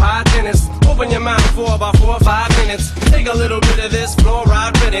 an oral hygienist. Open your mouth for about 4 or 5 minutes. Take a little bit of this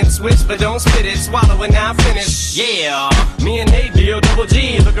fluoride riddance. Switch but don't spit it, swallow it now finish. Yeah, me and Nate double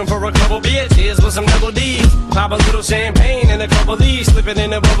G, looking for a couple bitches with some double D's. Pop a little champagne and a couple D's, slip it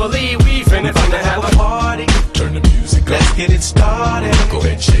in a bubbly. We finna have a party. Turn the music up. Let's get it started. Go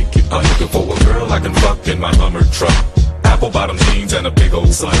ahead and shake it. I'm looking for a girl I can fuck in my Hummer truck. Apple bottom jeans and a big old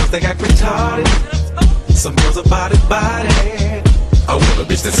slut. They act retarded. Some girls are body. I want a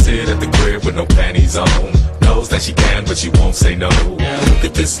bitch that sit at the crib with no panties on. Knows that she can, but she won't say no. Look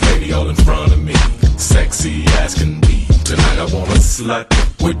at this lady all in front of me, sexy as can be. Tonight I want a slut,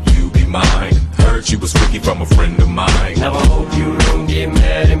 would you be mine? Heard she was freaky from a friend of mine. Now I hope you don't get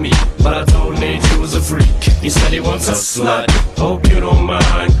mad at me, but I told Nate you was a freak. He said he wants a slut, hope you don't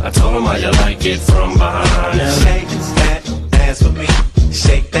mind. I told him how you like it from behind. Now shake that ass for me,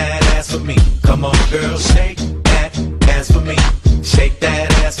 shake that ass for me. Come on girl, shake that ass for me, shake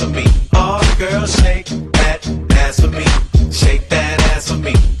that ass for me. All the girls shake that ass for me, shake that ass for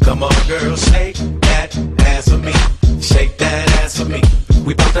me. Come on girl, shake that ass for me, shake that ass for me.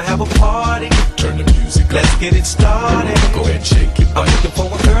 We about to have a party, Turn the music up. let's get it started. Go ahead, shake it. I'm looking for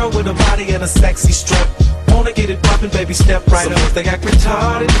a girl with a body and a sexy strut. Wanna get it poppin', baby, step right up. Some girls they act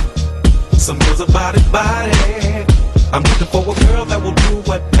retarded, some girls are body. I'm looking for a girl that will do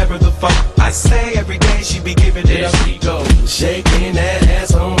whatever the fuck I say. Every day she be giving it There up. she go, shaking that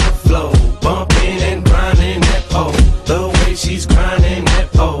ass on the floor, bumping and grinding that pole. The way she's grinding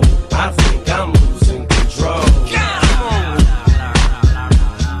that pole, I think I'm losing control.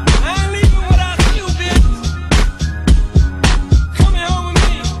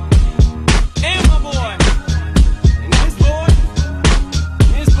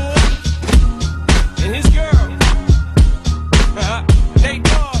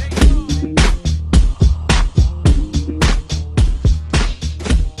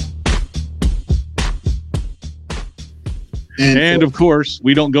 And of course,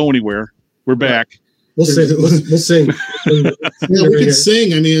 we don't go anywhere. We're back. We'll sing. We'll sing. Yeah, we can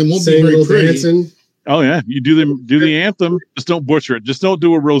sing. I mean, it won't be Sing a very little pretty. dancing. Oh yeah, you do the anthem. Just don't butcher it. Just don't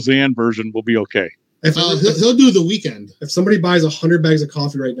do a Roseanne version. We'll be okay. If, He'll do the weekend. if somebody buys 100 bags of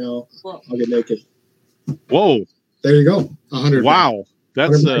coffee right now, I'll get naked. Whoa! There you go. 100. Wow,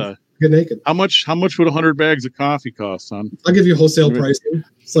 that's 100 get naked. how much would 100 bags of coffee cost, son? I'll give you wholesale pricing.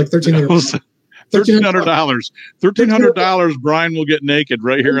 It's like $1,300. $1,300. $1,300. Brian will get naked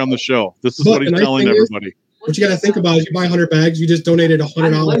right here on the show. This is But what he's the nice telling thing is- everybody. What you got to think about is you buy 100 bags, you just donated On the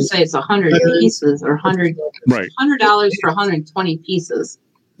 $100. website, it's 100 pieces or $100 Right. for 120 pieces.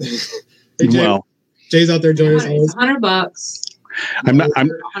 Hey, Jay, Well, Jay's out there joining us. It's $100. I'm not. I'm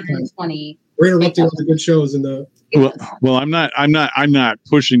 120. We're interrupting all the good shows in the. well. I'm not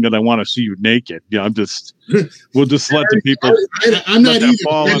pushing that. I want to see you naked. Yeah, I'm just. We'll just let the people. I'm let not that either.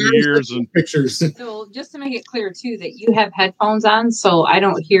 fall on the ears and. Pictures. So just to make it clear too, that you have headphones on, so I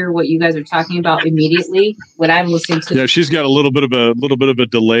don't hear what you guys are talking about immediately when I'm listening to. Yeah, she's got a little bit of a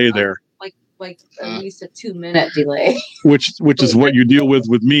delay there, like at least a 2-minute delay. which is what you deal with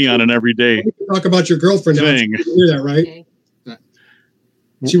me on an everyday Talk about your girlfriend now. thing. You hear that, right? Okay.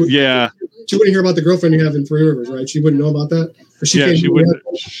 She would, Yeah, she wouldn't hear about the girlfriend you have in Three Rivers, right? She wouldn't know about that. Or yeah, can't she do wouldn't.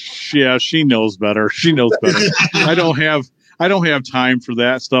 that? Yeah, she knows better. She knows better. I don't have time for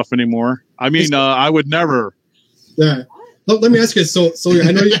that stuff anymore. I mean, I would never. Yeah. Let me ask you. So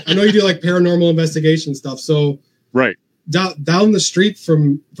I know you do like paranormal investigation stuff. So Right. down the street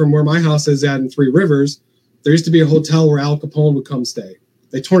from where my house is at in Three Rivers, there used to be a hotel where Al Capone would come stay.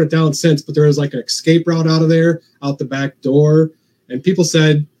 They torn it down since, but there was like an escape route out of there, out the back door. And people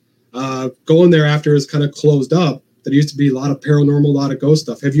said going there after is kind of closed up. There used to be a lot of paranormal, a lot of ghost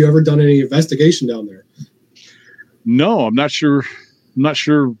stuff. Have you ever done any investigation down there? No, I'm not sure. I'm not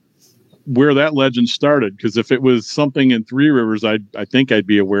sure where that legend started, because if it was something in Three Rivers, I think I'd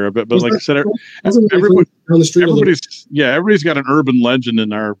be aware of it. But like I said, everybody, down the street. everybody's got an urban legend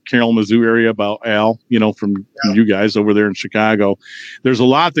in our Kalamazoo area about Al. From you guys over there in Chicago. There's a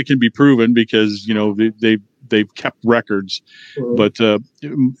lot that can be proven because they've kept records. But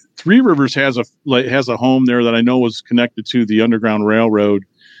Three Rivers has a home there that I know was connected to the Underground Railroad.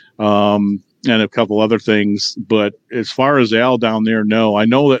 And a couple other things, but as far as Al down there, no. I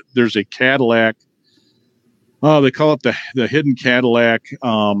know that there's a Cadillac. They call it the Hidden Cadillac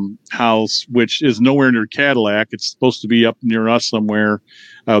house, which is nowhere near Cadillac. It's supposed to be up near us somewhere.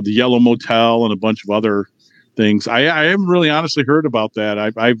 The Yellow Motel and a bunch of other things. I haven't really honestly heard about that.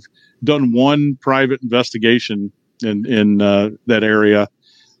 I've done one private investigation in that area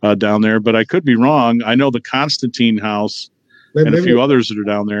down there, but I could be wrong. I know the Constantine house and a few others that are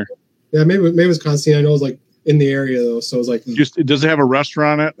down there. Yeah, maybe it was Constantine. I know it was like in the area though, so it was like. Does it have a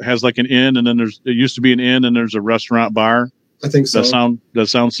restaurant? It has like an inn, and then it used to be an inn, and there's a restaurant bar. I think so. That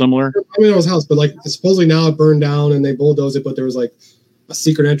sounds similar. I mean, it was a house, but like supposedly now it burned down and they bulldozed it. But there was like a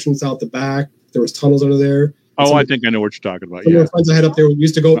secret entrance out the back. There was tunnels under there. Oh, I think I know what you're talking about. Some of the friends I had up there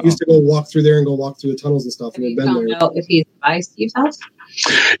used to go walk through there and go walk through the tunnels and stuff. Have and you been found there. out if he's by Steve's house?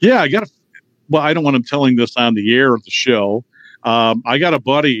 Yeah, I got. Well, I don't want him telling this on the air of the show, I got a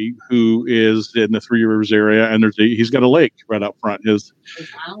buddy who is in the Three Rivers area, and he's got a lake right out front. He's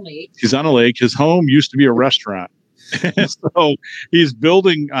on a lake. His home used to be a restaurant. So he's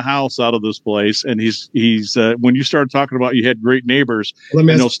building a house out of this place, and he's when you started talking about you had great neighbors. Let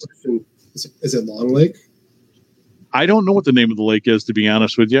me ask you a question. Is it Long Lake? I don't know what the name of the lake is, to be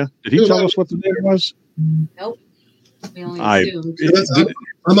honest with you. Did he tell us what the name was? Nope. We only assumed.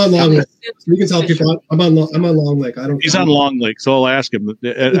 I'm on Long Lake. You can tell people I'm on Long Lake. I don't. He's on Long Lake, so I'll ask him.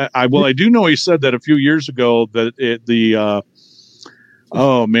 I do know he said that a few years ago that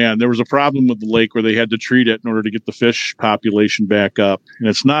oh man, there was a problem with the lake where they had to treat it in order to get the fish population back up, and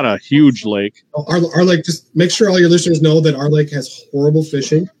it's not a huge lake. Our lake. Just make sure all your listeners know that our lake has horrible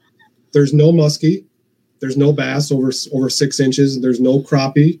fishing. There's no muskie. There's no bass over 6 inches. There's no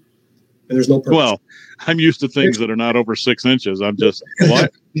crappie, and there's no perch. Well, I'm used to things that are not over 6 inches. I'm just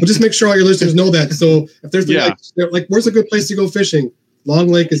what? Well, just make sure all your listeners know that. So if there's like, where's a good place to go fishing? Long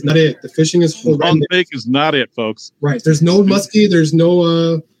Lake is not it. The fishing is horrendous. Long Lake is not it, folks. Right. There's no muskie. There's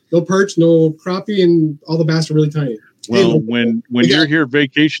no perch, no crappie, and all the bass are really tiny. Well, when you're here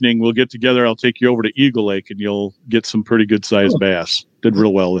vacationing, we'll get together. I'll take you over to Eagle Lake, and you'll get some pretty good sized bass. Did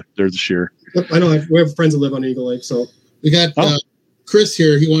real well there this year. Yep, I know. We have friends that live on Eagle Lake, so we got Chris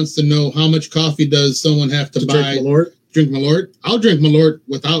here. He wants to know how much coffee does someone have to buy? Drink Malort. I'll drink Malort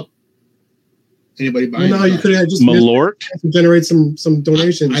without anybody buying. No, you could have just Malort to generate some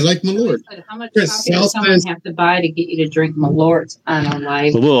donations. I like Malort. How much coffee does someone have to buy to get you to drink Malort on a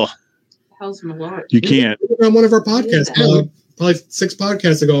live? How's Malort? You can't. On one of our podcasts, probably 6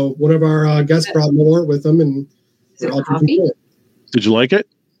 podcasts ago, one of our guests brought Malort with them, and they're all drinking it. Did you like it?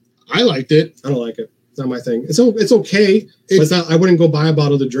 I liked it. I don't like it. It's not my thing. It's okay. It's not. I wouldn't go buy a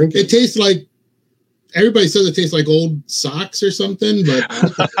bottle to drink it. It tastes like everybody says it tastes like old socks or something, but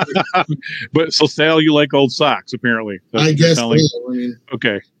but so Sal, you like old socks apparently. I guess. So. I mean,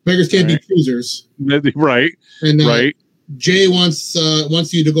 okay. Beggars can't be choosers, right? And right. Jay wants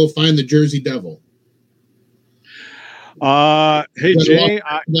you to go find the Jersey Devil. Hey Jay,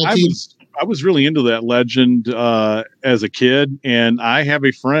 I was really into that legend as a kid, and I have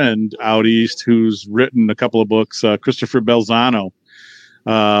a friend out east who's written a couple of books. Christopher Belzano,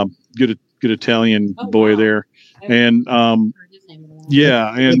 good Italian boy there, and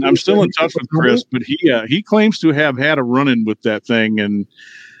yeah, and I'm still in touch with Chris, but he claims to have had a run-in with that thing, and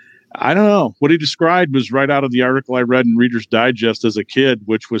I don't know. What he described was right out of the article I read in Reader's Digest as a kid,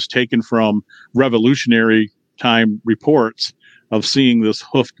 which was taken from Revolutionary Time reports of seeing this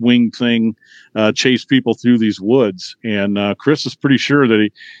hoofed wing thing chase people through these woods. And Chris is pretty sure that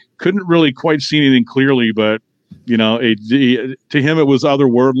he couldn't really quite see anything clearly, but, to him it was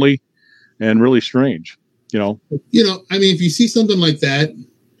otherworldly and really strange, I mean, if you see something like that,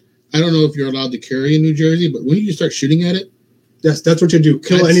 I don't know if you're allowed to carry in New Jersey, but when you start shooting at it, yes, that's what you do.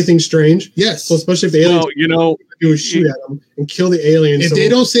 Kill anything strange. Yes. So especially if the aliens do is shoot at them and kill the aliens. If they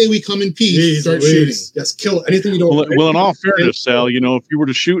don't say we come in peace, start shooting. Yes, kill anything you don't. Well, in all fairness, Sal, if you were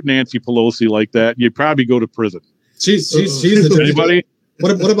to shoot Nancy Pelosi like that, you'd probably go to prison. She's the anybody.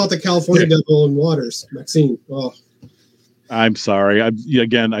 What about the California devil in Waters, Maxine? Oh, I'm sorry. I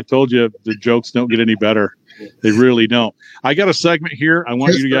told you the jokes don't get any better. They really don't. I got a segment here. I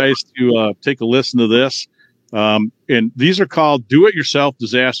want you guys to take a listen to this. And these are called do-it-yourself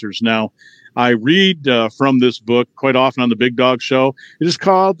disasters. Now, I read from this book quite often on the Big Dog Show. It is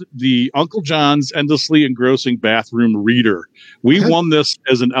called the Uncle John's Endlessly Engrossing Bathroom Reader. We won this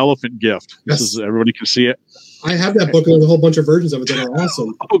as an elephant gift. Yes. Everybody can see it. I have that book, and there's a whole bunch of versions of it that are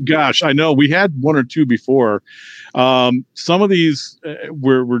awesome. Oh, gosh, I know. We had one or two before. Some of these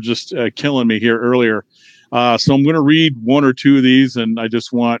were just killing me here earlier. So I'm going to read one or two of these, and I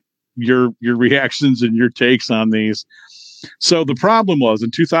just want your reactions and your takes on these. So the problem was in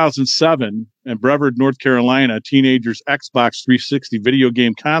 2007 in Brevard, North Carolina, a teenager's Xbox 360 video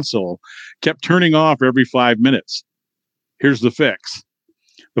game console kept turning off every 5 minutes. Here's the fix.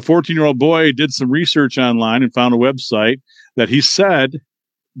 The 14-year-old boy did some research online and found a website that he said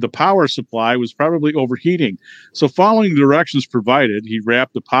the power supply was probably overheating. So following the directions provided, he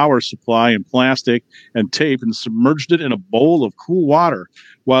wrapped the power supply in plastic and tape and submerged it in a bowl of cool water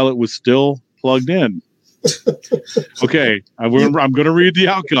while it was still plugged in. Okay, I'm going to read the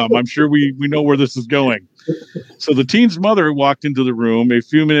outcome. I'm sure we know where this is going. So the teen's mother walked into the room a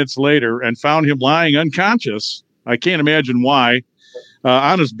few minutes later and found him lying unconscious. I can't imagine why,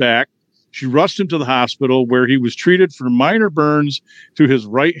 on his back. She rushed him to the hospital where he was treated for minor burns to his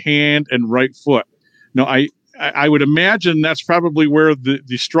right hand and right foot. Now, I would imagine that's probably where the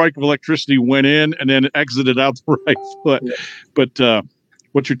strike of electricity went in and then exited out the right foot. But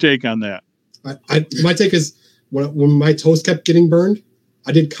what's your take on that? My take is when my toast kept getting burned,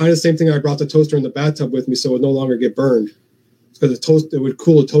 I did kind of the same thing. I brought the toaster in the bathtub with me so it would no longer get burned, because it would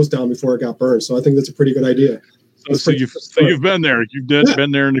cool the toast down before it got burned. So I think that's a pretty good idea. So you've been there. You've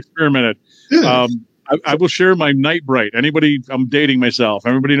been there and experimented. Yeah. I will share my Night Bright. Anybody? I'm dating myself.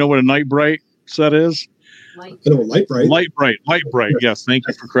 Everybody know what a Night Bright set is? Light Bright. Light Bright. Yes. Thank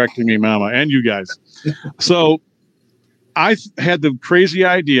you for correcting me, Mama, and you guys. So I had the crazy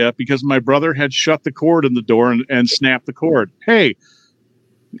idea, because my brother had shut the cord in the door and snapped the cord. Hey,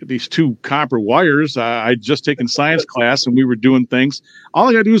 these two copper wires. I'd just taken science class and we were doing things. All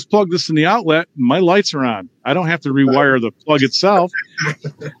I got to do is plug this in the outlet and my lights are on. I don't have to rewire the plug itself.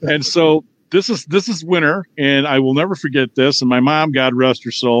 And so this is winter, and I will never forget this. And my mom, God rest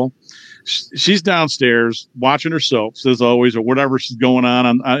her soul, she's downstairs watching her soaps as always, or whatever she's going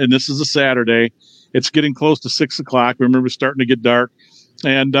on. And this is a Saturday. It's getting close to 6 o'clock. Remember, it's starting to get dark.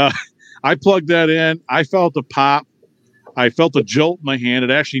 And I plugged that in. I felt a pop. I felt a jolt in my hand.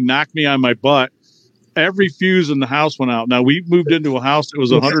 It actually knocked me on my butt. Every fuse in the house went out. Now, we moved into a house that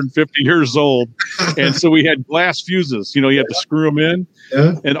was 150 years old. And so we had glass fuses. You had to screw them in.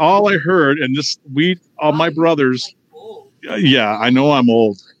 Yeah. And all I heard, and all my brothers, yeah, I know I'm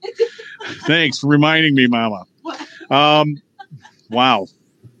old. Thanks for reminding me, Mama. Wow.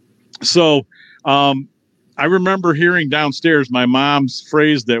 So I remember hearing downstairs my mom's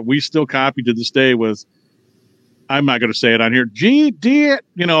phrase that we still copy to this day was, I'm not going to say it on here,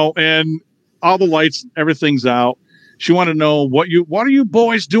 and all the lights, everything's out. She wanted to know what are you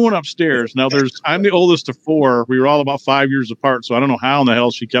boys doing upstairs? Now I'm the oldest of four. We were all about 5 years apart. So I don't know how in the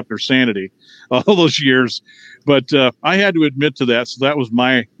hell she kept her sanity all those years, but I had to admit to that. So that was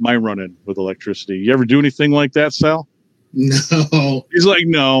my run-in with electricity. You ever do anything like that, Sal? No. He's like,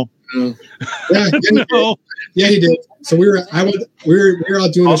 no. Yeah, no. Yeah, he did. So we were out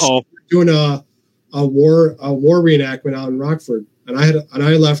doing a war reenactment out in Rockford, and I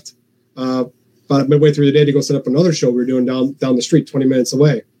left about midway through the day to go set up another show we were doing down the street 20 minutes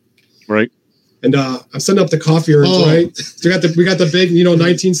away. Right. And I'm setting up the coffee urns, right? So we got the big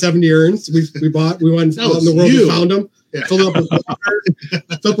 1970 urns we went out in the world and found them. Yeah. Filled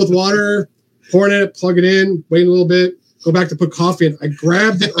up with water, pouring it, plug it in, wait a little bit, go back to put coffee in. I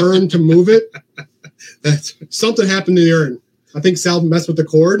grabbed the urn to move it. Something happened to the urn. I think Sal messed with the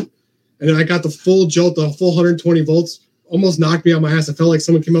cord, and then I got the full jolt, the full 120 volts. Almost knocked me on my ass. I felt like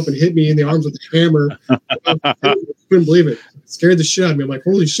someone came up and hit me in the arms with a hammer. I couldn't believe it. It scared the shit out of me. I'm like,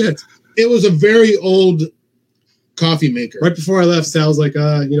 holy shit. It was a very old coffee maker. Right before I left, Sal's like,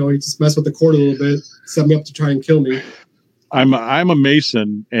 he just messed with the cord a little bit, set me up to try and kill me. I'm a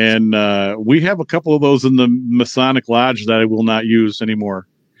Mason, and we have a couple of those in the Masonic Lodge that I will not use anymore.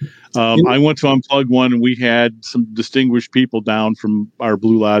 I went to unplug one, and we had some distinguished people down from our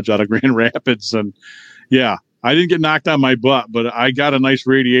Blue Lodge out of Grand Rapids, and yeah. I didn't get knocked on my butt, but I got a nice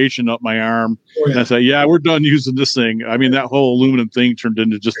radiation up my arm. Oh, yeah. And I said, yeah, we're done using this thing. I mean, that whole aluminum thing turned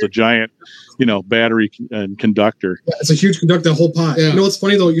into just a giant, battery and conductor. Yeah, it's a huge conductor, that whole pot. Yeah. You know what's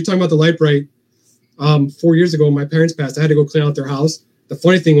funny, though? You're talking about the Light Bright. 4 years ago, when my parents passed, I had to go clean out their house. The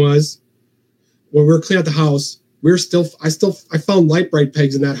funny thing was, when we were cleaning out the house, I found Light Bright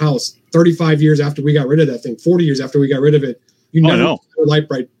pegs in that house 35 years after we got rid of that thing, 40 years after we got rid of it. You never know. Light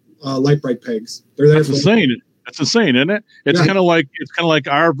Bright pegs. They're there. That's insane. That's insane, isn't it? It's kind of like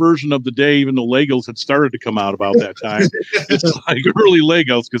our version of the day, even though Legos had started to come out about that time. It's like early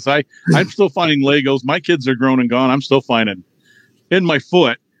Legos, because I'm still finding Legos. My kids are grown and gone. I'm still finding in my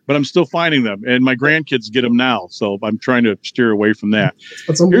foot, but I'm still finding them, and my grandkids get them now. So I'm trying to steer away from that.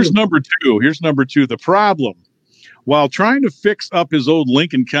 Here's number two. The problem. While trying to fix up his old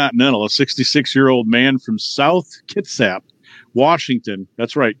Lincoln Continental, a 66-year-old man from South Kitsap, Washington,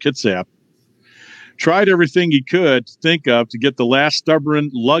 that's right, Kitsap, tried everything he could think of to get the last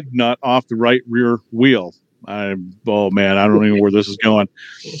stubborn lug nut off the right rear wheel. Oh man, I don't even know where this is going.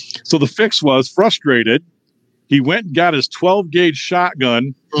 So the fix was, frustrated, he went and got his 12-gauge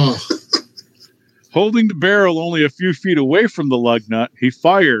shotgun. Holding the barrel only a few feet away from the lug nut, he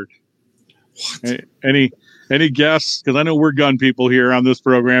fired. What? Any guess? Because I know we're gun people here on this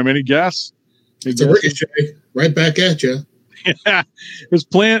program. Any guess? It's a ricochet. Right back at you. Yeah, his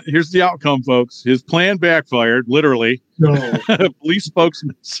plan. Here's the outcome, folks. His plan backfired, literally. No. Police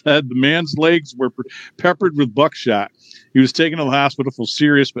spokesman said the man's legs were peppered with buckshot. He was taken to the hospital for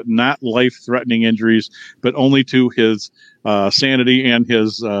serious but not life-threatening injuries, but only to his sanity and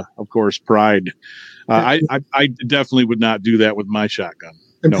his, of course, pride. I definitely would not do that with my shotgun.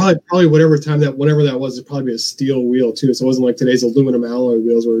 And probably whatever that was, it'd probably be a steel wheel too. So it wasn't like today's aluminum alloy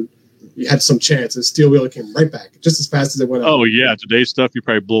wheels where you had some chance. A steel wheel came right back just as fast as it went out. Oh yeah, today's stuff you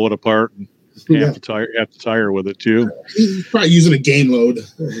probably blow it apart. half the tire with it too. He's probably using a gain load.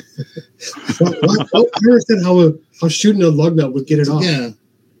 I understand how shooting a lug nut would get it off. Yeah,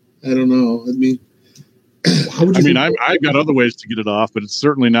 I don't know. I mean, I've got other ways to get it off, but it's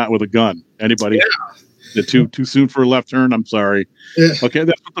certainly not with a gun. Anybody? Yeah. Too soon for a left turn. I'm sorry. Yeah. Okay,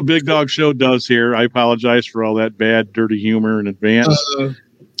 that's what the Big Dog Show does here. I apologize for all that bad, dirty humor in advance.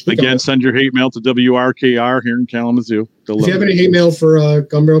 Again, send your hate mail to WRKR here in Kalamazoo. If you have any hate mail for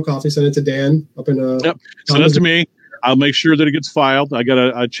Gun Barrel Coffee, send it to Dan up in. Yep, send it to me. I'll make sure that it gets filed. I got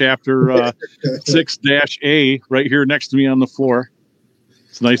a chapter 6-A right here next to me on the floor.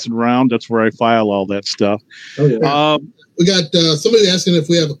 It's nice and round. That's where I file all that stuff. Oh, yeah. We got somebody asking if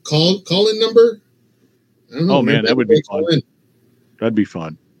we have a call-in number. I don't know. Oh, man, that would be fun. That'd be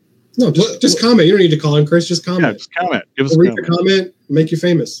fun. No, just comment. You don't need to call in, Chris. Just comment. Yeah, just comment. Give us a comment. Comment. Make you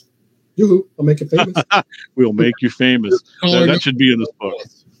famous. Yoo-hoo. I'll make you famous. We'll make you famous. That should be in this book.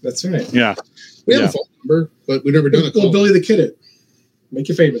 That's right. Yeah. We have a phone number, but we've never done a call. Well, Billy the Kid it. Make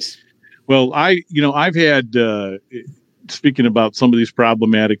you famous. Well, I've had, speaking about some of these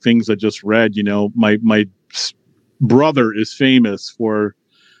problematic things I just read, my brother is famous for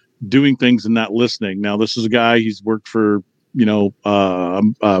doing things and not listening. Now, this is a guy, he's worked for,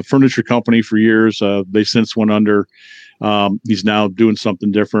 a furniture company for years. They since went under. He's now doing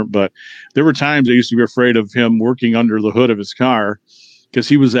something different. But there were times I used to be afraid of him working under the hood of his car because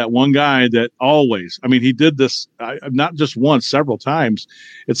he was that one guy that always, he did this not just once, several times.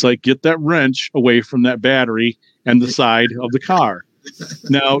 It's like, get that wrench away from that battery and the side of the car.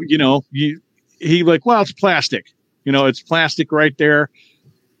 Now, he like, well, it's plastic. It's plastic right there.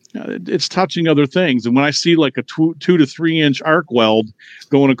 It's touching other things. And when I see like a 2 to 3 inch arc weld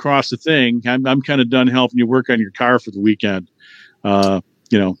going across the thing, I'm kind of done helping you work on your car for the weekend. One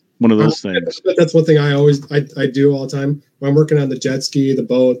of those things. That's one thing I do all the time when I'm working on the jet ski, the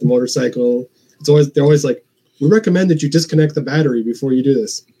boat, the motorcycle. They're always like, we recommend that you disconnect the battery before you do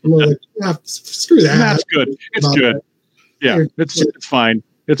this. I'm like, screw that. That's good. It's good. That. Yeah, it's fine.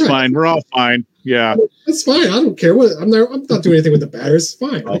 It's fine. We're all fine. Yeah, it's fine. I don't care what. I'm not doing anything with the batteries. It's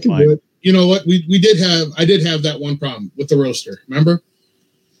fine. I can do it. You know what? I did have that one problem with the roaster. Remember?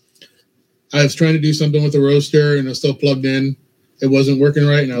 I was trying to do something with the roaster and it was still plugged in. It wasn't working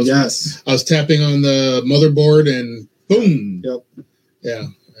right, and I was tapping on the motherboard and boom. Yep. Yeah.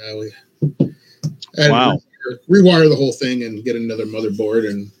 Wow. Rewire the whole thing and get another motherboard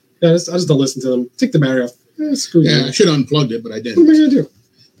and. Yeah, I just don't listen to them. Take the battery off. Screw you. I should have unplugged it, but I didn't. What am I gonna do?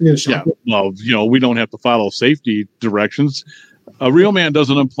 Yeah, well, we don't have to follow safety directions. A real man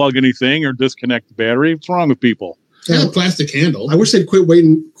doesn't unplug anything or disconnect the battery. What's wrong with people? Yeah, a plastic handle. I wish they'd quit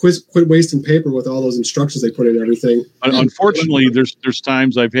wasting paper with all those instructions they put in everything. Unfortunately, there's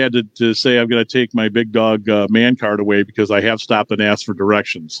times I've had to say I've got to take my Big Dog man card away because I have stopped and asked for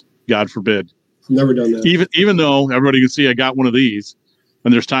directions. God forbid. I've never done that. Even though everybody can see I got one of these.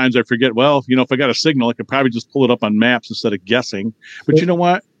 And there's times I forget, if I got a signal, I could probably just pull it up on maps instead of guessing. But you know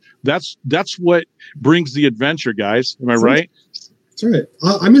what? That's what brings the adventure, guys. Am I right? That's right.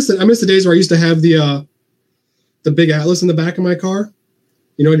 I miss the days where I used to have the big atlas in the back of my car.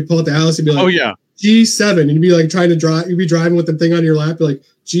 You pull out the atlas, you'd be like, oh yeah, G7, and you'd be like trying to drive. You'd be driving with the thing on your lap, you're like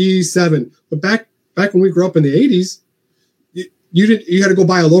G7. But back when we grew up in the 80s, you had to go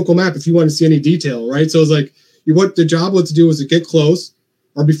buy a local map if you wanted to see any detail, right? So it was like what the job was to do was to get close.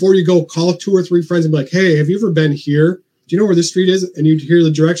 Or before you go, call 2 or 3 friends and be like, hey, have you ever been here? Do you know where this street is? And you'd hear the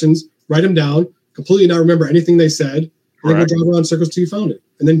directions, write them down, completely not remember anything they said, and then go drive around in circles till you found it.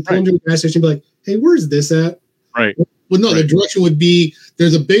 And then pull into a gas station and be like, hey, where's this at? Right. Well, no, the direction would be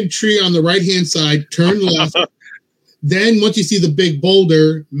there's a big tree on the right-hand side, turn left. Then once you see the big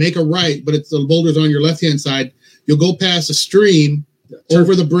boulder, make a right, but the boulder's on your left-hand side. You'll go past a stream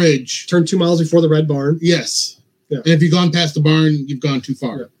over the bridge. Turn 2 miles before the Red Barn. Yes. Yeah. And if you've gone past the barn, you've gone too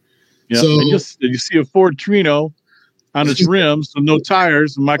far. Yeah. So you see a Ford Trino on its rims and no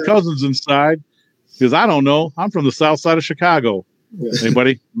tires, and my cousin's inside because I don't know. I'm from the south side of Chicago. Yeah.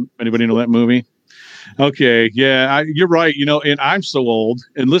 Anybody know that movie? Okay, yeah, you're right. And I'm so old.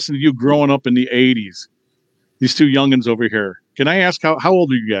 And listen to you growing up in the 80s. These 2 youngins over here. Can I ask how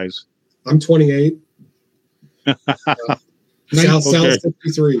old are you guys? I'm 28. South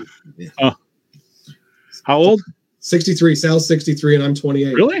 63. How old? 63, Sal's 63, and I'm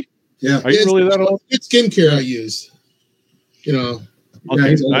 28. Really? Yeah. Are you really that old? It's skincare I use.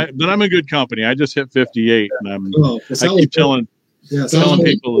 Okay. Then I'm in good company. I just hit 58, and I keep telling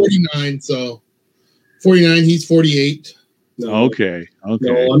people 49. So 49. He's 48. No. Okay.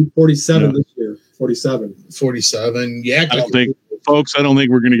 No, I'm 47 this year. 47. 47. Yeah. I don't think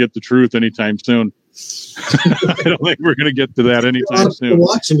we're going to get the truth anytime soon. I don't think we're going to get to that anytime soon.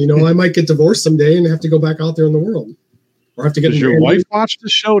 Watching, you know, I might get divorced someday and have to go back out there in the world, or have to get. Does your wife watch the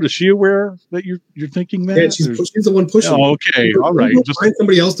show? Is she aware that you're thinking that? Yeah, she's the one pushing. Oh, okay, all right. Just find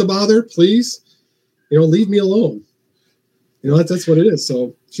somebody else to bother, please. You know, leave me alone. You know, that's what it is.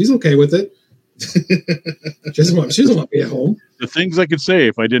 So she's okay with it. She doesn't want me at home. The things I could say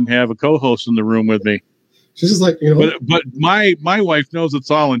if I didn't have a co-host in the room with me. She's just like, you know. But my wife knows it's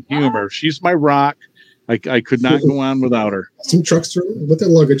all in humor. She's my rock. I could not go on without her. Some trucks with their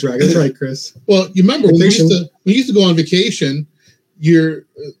luggage rack. That's right, Chris. Well, you remember when we used to go on vacation. The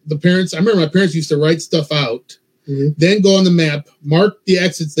parents. I remember my parents used to write stuff out, then go on the map, mark the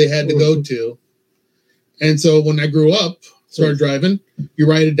exits they had to go to, and so when I grew up, started driving, you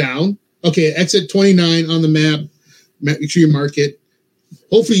write it down. Okay, exit 29 on the map. Make sure you mark it.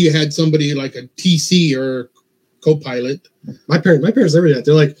 Hopefully, you had somebody like a TC or co-pilot. My parents never did that.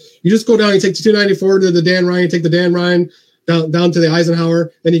 They're like, you just go down, you take the 294 to the Dan Ryan, take the Dan Ryan down to the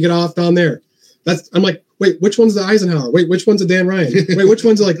Eisenhower, then you get off down there. I'm like, wait, which one's the Eisenhower? Wait, which one's the Dan Ryan? Wait, which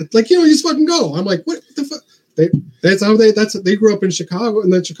one's like you know, you just fucking go. I'm like, what the fuck? They grew up in Chicago, in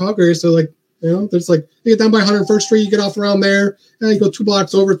the Chicago area, so like, you know, there's like, you get down by 101st Street, you get off around there, and you go 2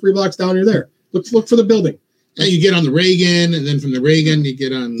 blocks over, 3 blocks down, you're there. Look for the building. Yeah, you get on the Reagan, and then from the Reagan, you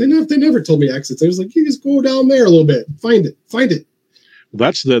get on. They never told me exits. They was like, you just go down there a little bit, find it.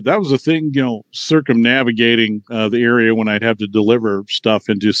 That was the thing, you know, circumnavigating the area when I'd have to deliver stuff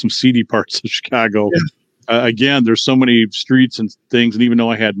into some seedy parts of Chicago. Yeah. Again, there's so many streets and things, and even though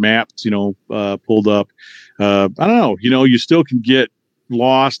I had maps, you know, pulled up, I don't know, you know, you still can get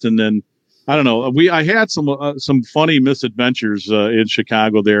lost, and then. I don't know. I had some funny misadventures in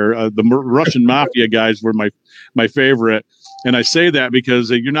Chicago there. The Russian mafia guys were my favorite. And I say that because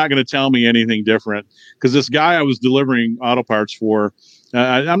you're not going to tell me anything different. Because this guy I was delivering auto parts for,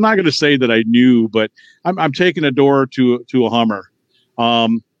 I'm not going to say that I knew, but I'm taking a door to a Hummer.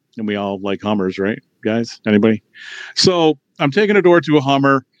 And we all like Hummers, right, guys? Anybody? So I'm taking a door to a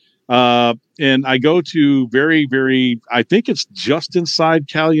Hummer. And I go to very, very, I think it's just inside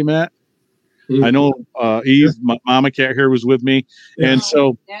Calumet. I know Eve, my mama cat here, was with me, and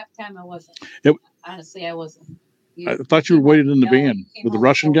so that time I wasn't. Honestly, I wasn't. I thought you were waiting in the van with the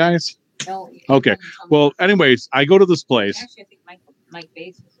Russian guys. No. Okay. Well, anyways, I go to this place. Actually, I think Mike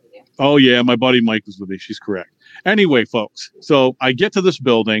Bates was with you. Oh yeah, my buddy Mike was with me. She's correct. Anyway, folks, so I get to this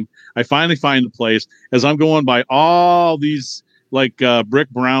building. I finally find the place as I'm going by all these like brick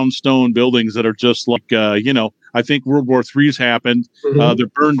brownstone buildings that are just like you know. I think World War III's happened. They're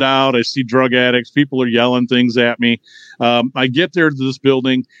burned out. I see drug addicts. People are yelling things at me. I get there to this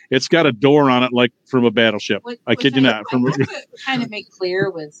building. It's got a door on it like from a battleship. I kid you not. Kind of make clear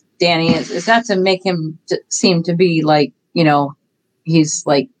with Danny is not to make him seem to be like, you know, he's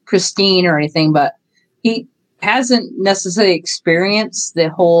like pristine or anything, but he hasn't necessarily experienced the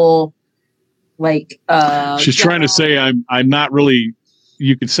whole like. She's trying to say I'm not really.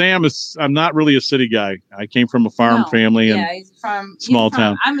 You could say I'm not really a city guy. I came from a farm family and he's from small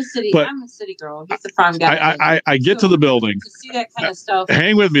town. I'm a city girl. He's a farm guy. I get to the building. To see that kind of stuff.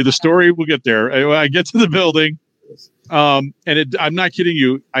 Hang with me. The story will get there. I get to the building, and I'm not kidding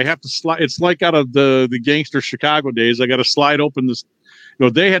you. I have to slide. It's like out of the gangster Chicago days. I got to slide open this. You know,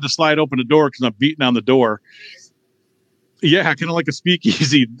 they had to slide open the door because I'm beating on the door. Yeah, kind of like a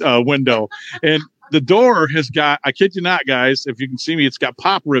speakeasy window, and. The door has got, I kid you not, guys, if you can see me, it's got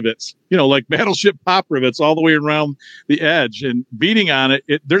pop rivets, you know, like battleship pop rivets all the way around the edge, and beating on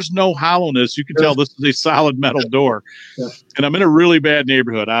it, there's no hollowness. You can tell this is a solid metal door. Yeah. And I'm in a really bad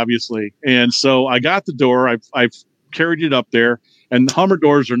neighborhood, obviously. And so I got the door. I've carried it up there, and Hummer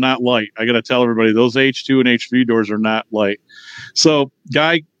doors are not light. I got to tell everybody, those H2 and H3 doors are not light. So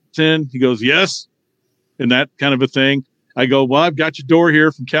guy 10, he goes, yes. And that kind of a thing. I go, well, I've got your door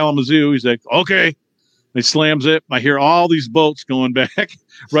here from Kalamazoo. He's like, okay. He slams it. I hear all these bolts going back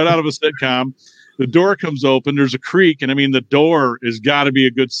right out of a sitcom. The door comes open. There's a creak. And I mean, the door has got to be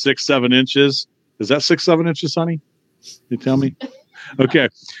a good 6-7 inches. Is that 6-7 inches, honey? You tell me. Okay.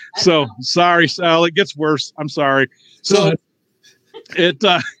 So sorry, Sal. It gets worse. I'm sorry. So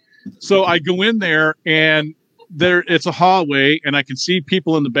so I go in there and it's a hallway and I can see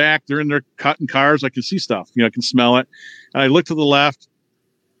people in the back. They're in there cutting cars. I can see stuff, you know, I can smell it. And I look to the left.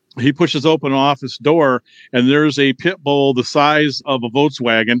 He pushes open an office door, and there's a pit bull the size of a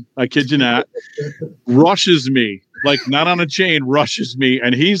Volkswagen. I kid you not. Rushes me, like not on a chain, rushes me.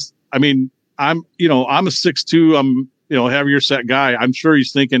 And I'm a 6'2", I'm, you know, heavier set guy. I'm sure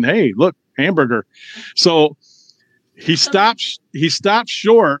he's thinking, hey, look, hamburger. So he stops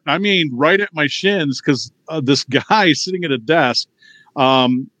short. I mean, right at my shins, because this guy is sitting at a desk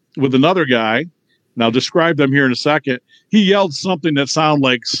with another guy. and I'll describe them here in a second. He yelled something that sounded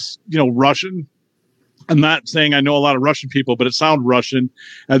like, Russian. I'm not saying I know a lot of Russian people, but it sounded Russian.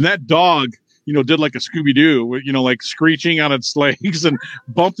 And that dog, did like a Scooby-Doo, like screeching on its legs and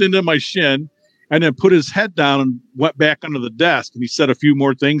bumped into my shin and then put his head down and went back under the desk. And he said a few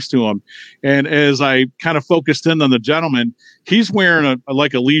more things to him. And as I kind of focused in on the gentleman, he's wearing a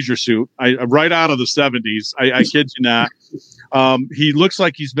leisure suit, right out of the 70s. I kid you not. He looks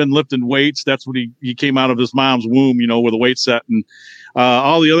like he's been lifting weights. That's what he came out of his mom's womb, with a weight set. And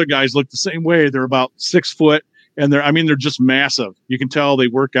all the other guys look the same way. They're about 6 foot, and they're just massive. You can tell they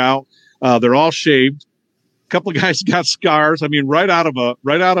work out. They're all shaved. A couple of guys got scars. I mean, right out of a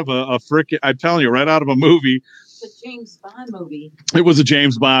frickin', I'm telling you, right out of a movie. It's a James Bond movie. It was a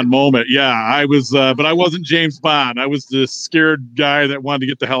James Bond moment. Yeah, I was, but I wasn't James Bond. I was the scared guy that wanted to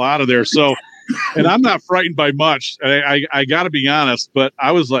get the hell out of there. So, and I'm not frightened by much. I got to be honest, but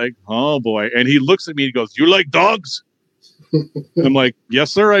I was like, oh boy. And he looks at me, he goes, "You like dogs?" And I'm like,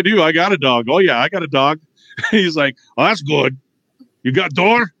 "Yes, sir, I do. I got a dog." "Oh yeah, I got a dog." He's like, "Oh, that's good. You got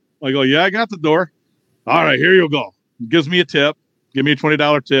door?" I go, "Yeah, I got the door." "All right, here you go." He gives me a tip. Give me a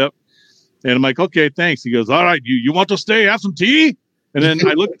 $20 tip. And I'm like, "Okay, thanks." He goes, "All right, you want to stay, have some tea?" And then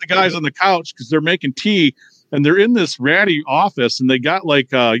I look at the guys on the couch because they're making tea, and they're in this ratty office, and they got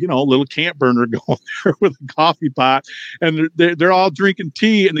like a little camp burner going there with a coffee pot, and they're all drinking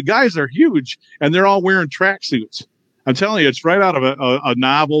tea, and the guys are huge, and they're all wearing tracksuits. I'm telling you, it's right out of a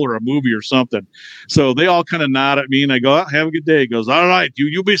novel or a movie or something. So they all kind of nod at me, and I go, "Oh, have a good day." He goes, "All right,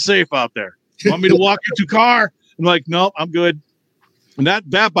 you be safe out there. You want me to walk you to car?" I'm like, "No, I'm good." And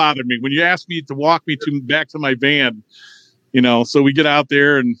that bothered me when you asked me to walk me back to my van. So we get out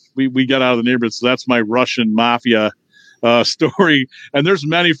there and we got out of the neighborhood. So that's my Russian mafia story. And there's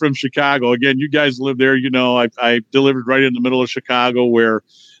many from Chicago. Again, you guys live there. I delivered right in the middle of Chicago where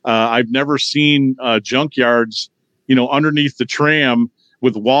I've never seen junkyards, underneath the tram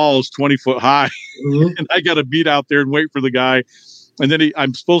with walls 20 foot high. Mm-hmm. And I got to beat out there and wait for the guy. And then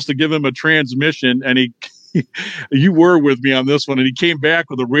I'm supposed to give him a transmission, and you were with me on this one, and he came back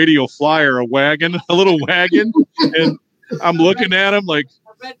with a radio flyer, a little wagon. And I'm looking at him like,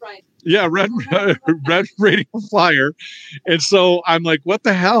 red radio flyer. And so I'm like, what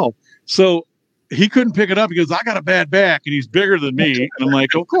the hell? So he couldn't pick it up. He goes, "I got a bad back," and he's bigger than me. And I'm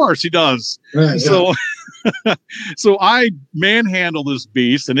like, of course he does. Right, so, so I manhandle this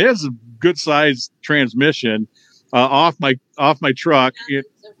beast, and it has a good sized transmission off my truck.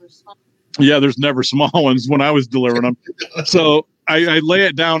 There's never small ones when I was delivering them. So I lay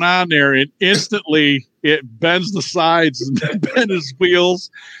it down on there, and instantly it bends the sides and bends his wheels.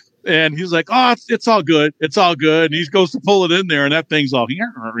 And he's like, "Oh, it's all good. It's all good." And he goes to pull it in there, and that thing's all,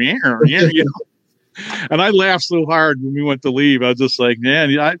 And I laughed so hard when we went to leave. I was just like,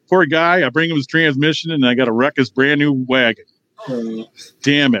 man, poor guy. I bring him his transmission, and I got to wreck his brand new wagon.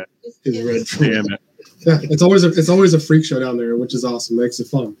 Damn it. Damn it. Yeah, it's always a freak show down there, which is awesome. Makes it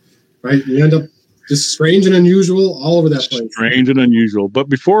fun. Right? You end up just strange and unusual all over that place. Strange and unusual. But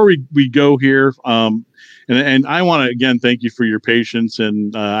before we go here, and I want to, again, thank you for your patience.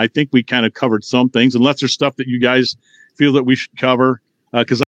 And I think we kind of covered some things, unless there's stuff that you guys feel that we should cover.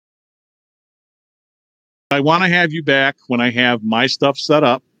 Because I want to have you back when I have my stuff set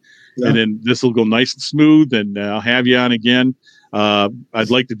up. Yeah. And then this will go nice and smooth, and I'll have you on again. I'd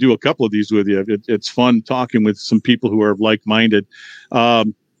like to do a couple of these with you. It's fun talking with some people who are like-minded.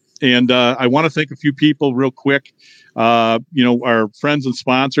 And I want to thank a few people real quick. Our friends and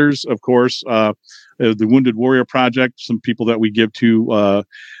sponsors, of course, the Wounded Warrior Project, some people that we give to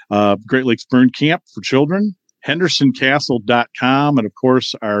Great Lakes Burn Camp for Children, HendersonCastle.com, and, of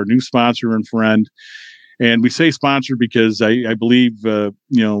course, our new sponsor and friend. And we say sponsor because I believe,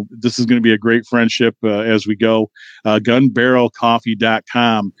 this is going to be a great friendship as we go.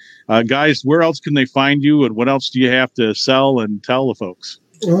 GunBarrelCoffee.com. Guys, where else can they find you, and what else do you have to sell and tell the folks?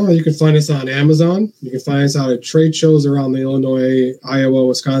 Oh, you can find us on Amazon. You can find us out at trade shows around the Illinois, Iowa,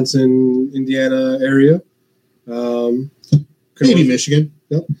 Wisconsin, Indiana area. Maybe Michigan.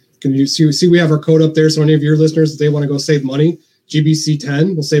 Yep. Can you see we have our code up there, so any of your listeners, if they want to go save money,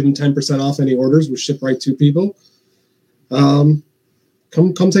 GBC10, we'll save them 10% off any orders. We'll ship right to people. Come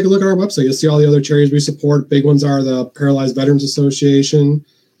take a look at our website. You'll see all the other charities we support. Big ones are the Paralyzed Veterans Association,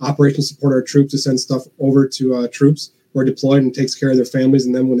 Operation Support Our Troops, to send stuff over to troops who are deployed and takes care of their families.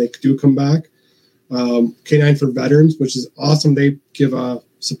 And then when they do come back, K9 for Veterans, which is awesome. They give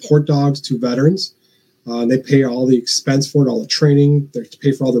support dogs to veterans. They pay all the expense for it, all the training. They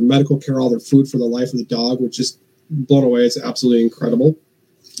pay for all their medical care, all their food for the life of the dog, which is blown away. It's absolutely incredible.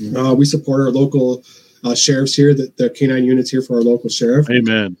 We support our local sheriffs here, the canine units here for our local sheriff.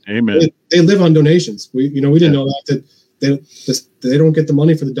 Amen. They live on donations. We didn't know that they don't get the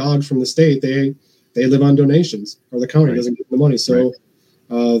money for the dogs from the state. They live on donations, or the county doesn't get the money. So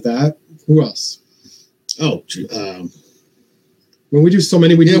who else? When we do so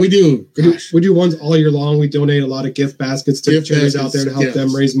many, we do ones all year long. We donate a lot of gift baskets to charities out there to help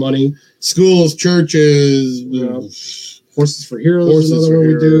them raise money. Schools, churches, Horses for Heroes is another one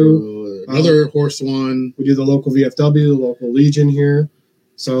we do. Another horse one. We do the local VFW, the local Legion here.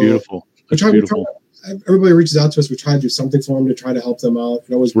 So beautiful. Everybody reaches out to us. We try to do something for them to try to help them out.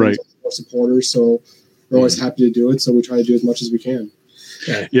 It always brings more supporters, so we're always happy to do it. So we try to do as much as we can.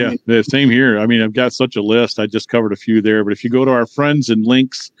 Yeah, same here. I mean, I've got such a list. I just covered a few there, but if you go to our friends and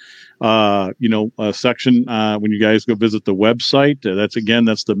links, section when you guys go visit the website, that's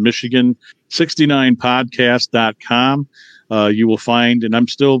the Michigan69podcast.com. You will find, and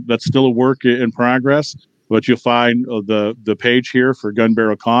that's still a work in progress, but you'll find the page here for Gun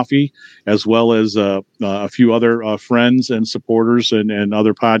Barrel Coffee, as well as a few other friends and supporters and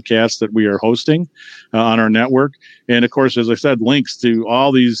other podcasts that we are hosting on our network. And of course, as I said, links to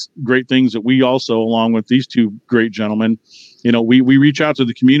all these great things that we also, along with these two great gentlemen, we reach out to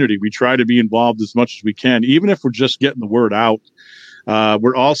the community. We try to be involved as much as we can, even if we're just getting the word out.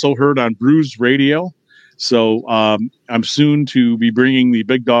 We're also heard on Brews Radio. So I'm soon to be bringing the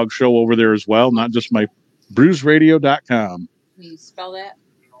Big Dog Show over there as well, not just my brewsradio.com. Can you spell that?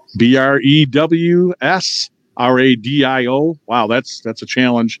 BREWSRADIO. Wow, that's a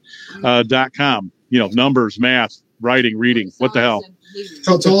challenge. .com. Numbers, math, writing, reading. What the hell?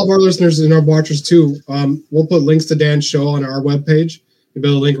 To all of our listeners and our watchers too, we'll put links to Dan's show on our webpage. You'll be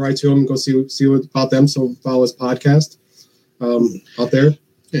able to link right to them and go see what about them. So follow his podcast out there.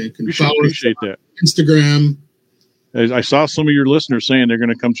 Yeah, you can appreciate that. Instagram. I saw some of your listeners saying they're going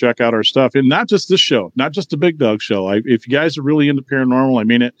to come check out our stuff, and not just this show, not just the Big Dog Show. If you guys are really into paranormal, I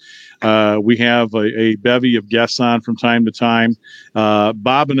mean it. We have a bevy of guests on from time to time.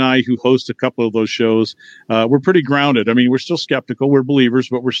 Bob and I, who host a couple of those shows, we're pretty grounded. I mean, we're still skeptical. We're believers,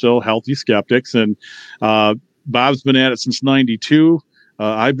 but we're still healthy skeptics. And Bob's been at it since '92.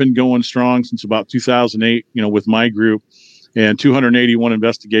 I've been going strong since about 2008, with my group, and 281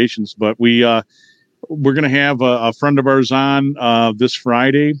 investigations. But we're going to have a friend of ours on this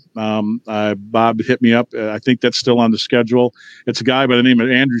Friday. Bob hit me up. I think that's still on the schedule. It's a guy by the name of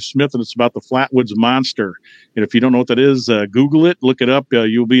Andrew Smith, and it's about the Flatwoods Monster. And if you don't know what that is, Google it, look it up.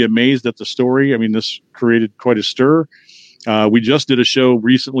 You'll be amazed at the story. I mean, this created quite a stir. We just did a show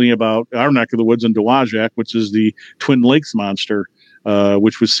recently about our neck of the woods in Dowagiac, which is the Twin Lakes Monster,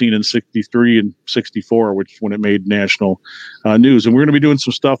 which was seen in 63 and 64, which when it made national news. And we're going to be doing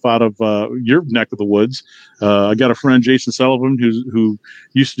some stuff out of your neck of the woods. I got a friend, Jason Sullivan, who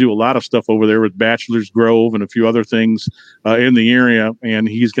used to do a lot of stuff over there with Bachelor's Grove and a few other things in the area. And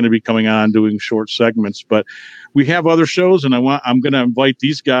he's going to be coming on doing short segments. But we have other shows, and I'm going to invite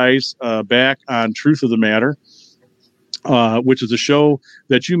these guys back on Truth of the Matter, which is a show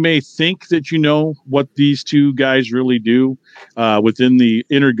that you may think that you know what these two guys really do within the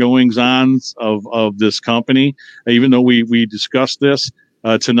inner goings-ons of this company. Even though we discussed this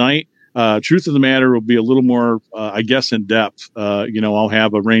tonight, Truth of the Matter will be a little more, I guess, in depth. I'll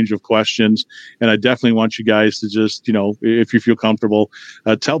have a range of questions, and I definitely want you guys to just, if you feel comfortable,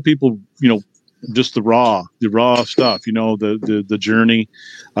 tell people, just the raw stuff, the journey.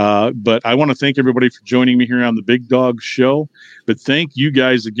 But I want to thank everybody for joining me here on the Big Dog Show. But thank you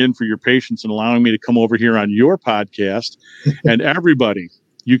guys again for your patience and allowing me to come over here on your podcast. And everybody,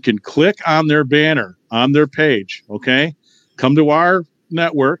 you can click on their banner on their page. Okay. Come to our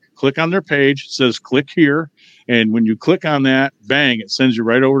network, click on their page, it says click here. And when you click on that, bang, it sends you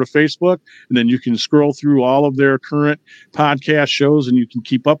right over to Facebook. And then you can scroll through all of their current podcast shows, and you can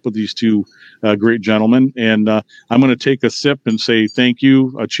keep up with these two great gentlemen. And I'm going to take a sip and say thank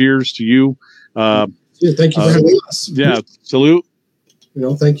you. Cheers to you. Thank you for having us. Yeah. Salute.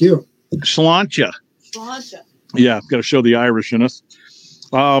 Thank you. Cilantro. Yeah. Got to show the Irish in us.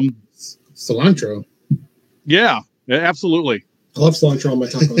 Cilantro. Yeah, absolutely. I love cilantro on my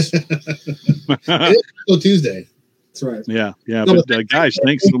tacos. It's Tuesday. That's right. Yeah. No, but guys,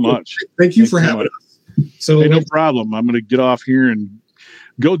 thanks so much. Thank you for having us. So, hey, no problem. I'm going to get off here and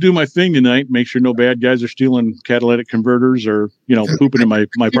go do my thing tonight. Make sure no bad guys are stealing catalytic converters or pooping in my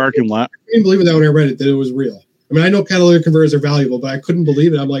parking lot. I couldn't believe it when I read it that it was real. I mean, I know catalytic converters are valuable, but I couldn't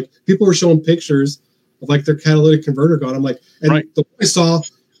believe it. I'm like, people were showing pictures of like their catalytic converter gone. I'm like, and right. The one I saw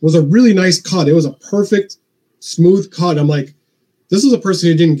was a really nice cut. It was a perfect, smooth cut. I'm like, this is a person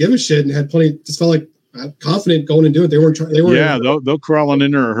who didn't give a shit and had plenty. Just felt like confident going and do it. They weren't. Yeah, they'll crawl in there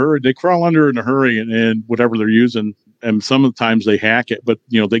in a hurry. They crawl under in a hurry and whatever they're using. And some of the times they hack it, but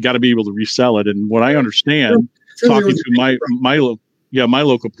they got to be able to resell it. And what I understand, talking to my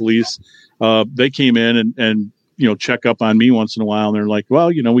local police, they came in and check up on me once in a while. And they're like,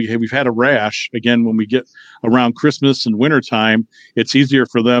 well, we've had a rash again. When we get around Christmas and wintertime, it's easier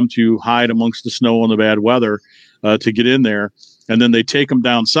for them to hide amongst the snow and the bad weather to get in there. And then they take them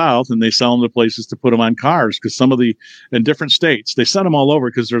down south and they sell them to places to put them on cars, because in different states, they send them all over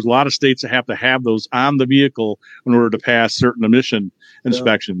because there's a lot of states that have those on the vehicle in order to pass certain emission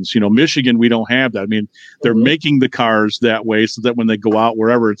inspections. Michigan, we don't have that. I mean, they're making the cars that way so that when they go out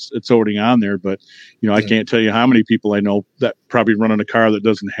wherever, it's already on there. But, I can't tell you how many people I know that probably run in a car that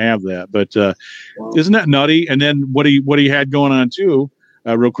doesn't have that. But isn't that nutty? And then what he had going on too,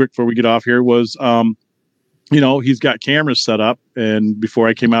 real quick before we get off here, was he's got cameras set up, and before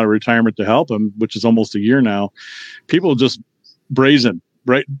I came out of retirement to help him, which is almost a year now, people just brazen,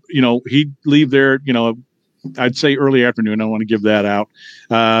 right? He'd leave there, I'd say early afternoon. I want to give that out.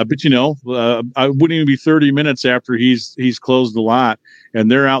 But I wouldn't even be 30 minutes after he's closed the lot, and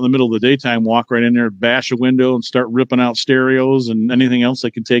they're out in the middle of the daytime, walk right in there, bash a window and start ripping out stereos and anything else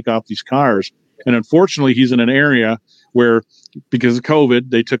they can take off these cars. And unfortunately, he's in an area where, because of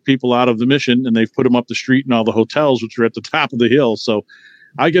COVID, they took people out of the Mission and they've put them up the street in all the hotels, which are at the top of the hill. So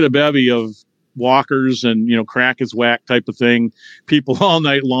I get a bevy of walkers and, crack is whack type of thing, people all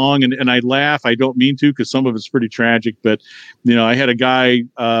night long. And I laugh. I don't mean to, because some of it's pretty tragic. But, I had a guy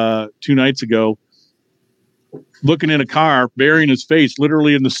 2 nights ago looking in a car, burying his face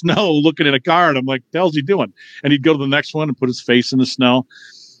literally in the snow, looking at a car. And I'm like, the hell's he doing? And he'd go to the next one and put his face in the snow,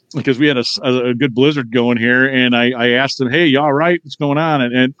 because we had a good blizzard going here. And I asked him, hey, you all right? What's going on?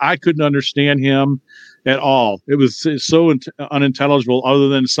 And I couldn't understand him at all. It was so unintelligible, other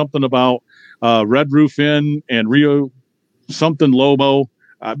than something about Red Roof Inn and Rio something Lobo.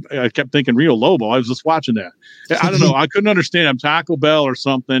 I kept thinking Rio Lobo. I was just watching that. I don't know. I couldn't understand him. Taco Bell or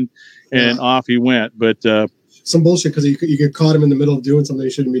something. And off he went. But some bullshit, because you get caught him in the middle of doing something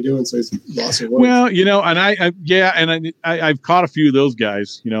he shouldn't be doing, so he's lost his way. Well, and I've caught a few of those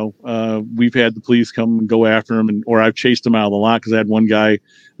guys. We've had the police come and go after him, or I've chased him out of the lot, because I had one guy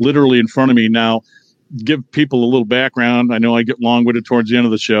literally in front of me. Now, give people a little background. I know I get long-winded towards the end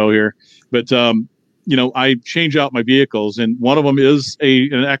of the show here, but I change out my vehicles, and one of them is an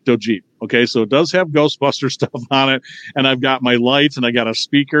Ecto Jeep. Okay, so it does have Ghostbuster stuff on it, and I've got my lights, and I got a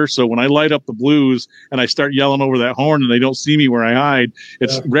speaker. So when I light up the blues and I start yelling over that horn, and they don't see me where I hide,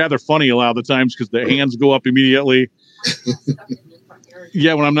 it's rather funny a lot of the times, because the hands go up immediately.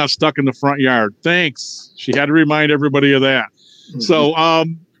 Yeah, when I'm not stuck in the front yard. Thanks. She had to remind everybody of that. Mm-hmm. So,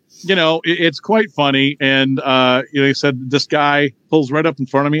 it's quite funny. And he said this guy pulls right up in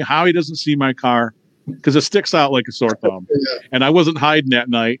front of me. How he doesn't see my car, because it sticks out like a sore thumb. And I wasn't hiding that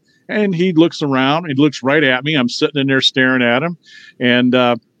night. And he looks around, he looks right at me. I'm sitting in there staring at him. And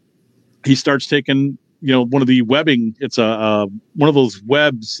he starts taking, one of the webbing. It's one of those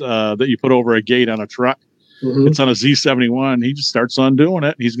webs that you put over a gate on a truck. Mm-hmm. It's on a Z71. He just starts undoing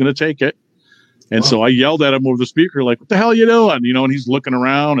it. He's going to take it. And so I yelled at him over the speaker, like, what the hell are you doing? And he's looking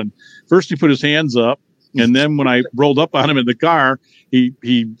around, and first he put his hands up. And then when I rolled up on him in the car,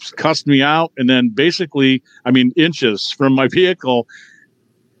 he cussed me out. And then basically, inches from my vehicle,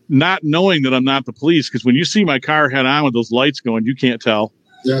 not knowing that I'm not the police. Because when you see my car head on with those lights going, you can't tell.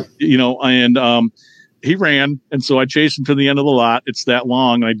 Yeah. And he ran. And so I chased him to the end of the lot. It's that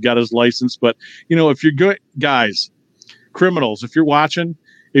long. I got his license. But, if you're good guys, criminals, if you're watching,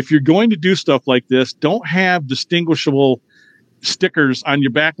 if you're going to do stuff like this, don't have distinguishable stickers on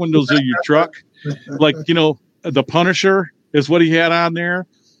your back windows of your truck. Like, the Punisher is what he had on there.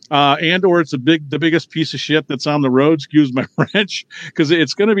 Or it's the biggest piece of shit that's on the road, excuse my French, because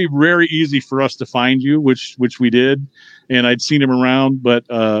it's going to be very easy for us to find you, which we did. And I'd seen him around, but,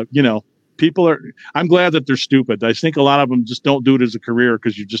 I'm glad that they're stupid. I think a lot of them just don't do it as a career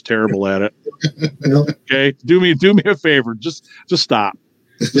because you're just terrible at it. Okay. Do me a favor. Just stop.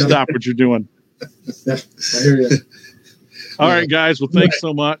 Stop what you're doing. Yeah, I hear you. All right, guys. Well, thanks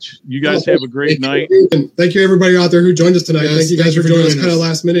so much. You guys have a great night. Thank you, everybody out there who joined us tonight. Yes, thank you guys for joining us kind of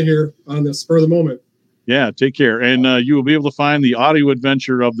last minute here on the spur of the moment. Yeah, take care. And you will be able to find the audio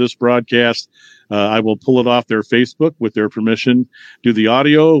adventure of this broadcast. I will pull it off their Facebook with their permission, do the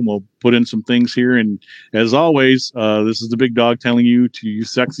audio, and we'll put in some things here. And as always, this is the big dog telling you, to you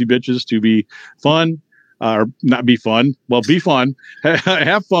sexy bitches, to be fun. Or not be fun. Well, be fun.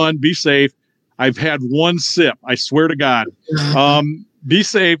 Have fun. Be safe. I've had one sip. I swear to God. Be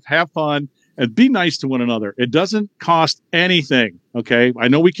safe. Have fun. And be nice to one another. It doesn't cost anything. Okay. I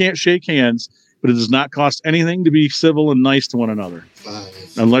know we can't shake hands. but it does not cost anything to be civil and nice to one another.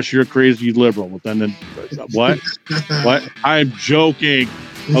 Unless you're a crazy liberal. But then what? What? I'm joking.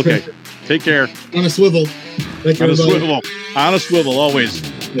 Okay. Take care. On a swivel. Thank you, On a everybody. swivel. On a swivel, always.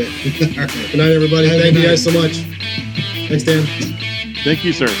 Yeah. Good night, everybody. Thank you guys so much. Thanks, Dan. Thank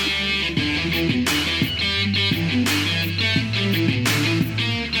you, sir.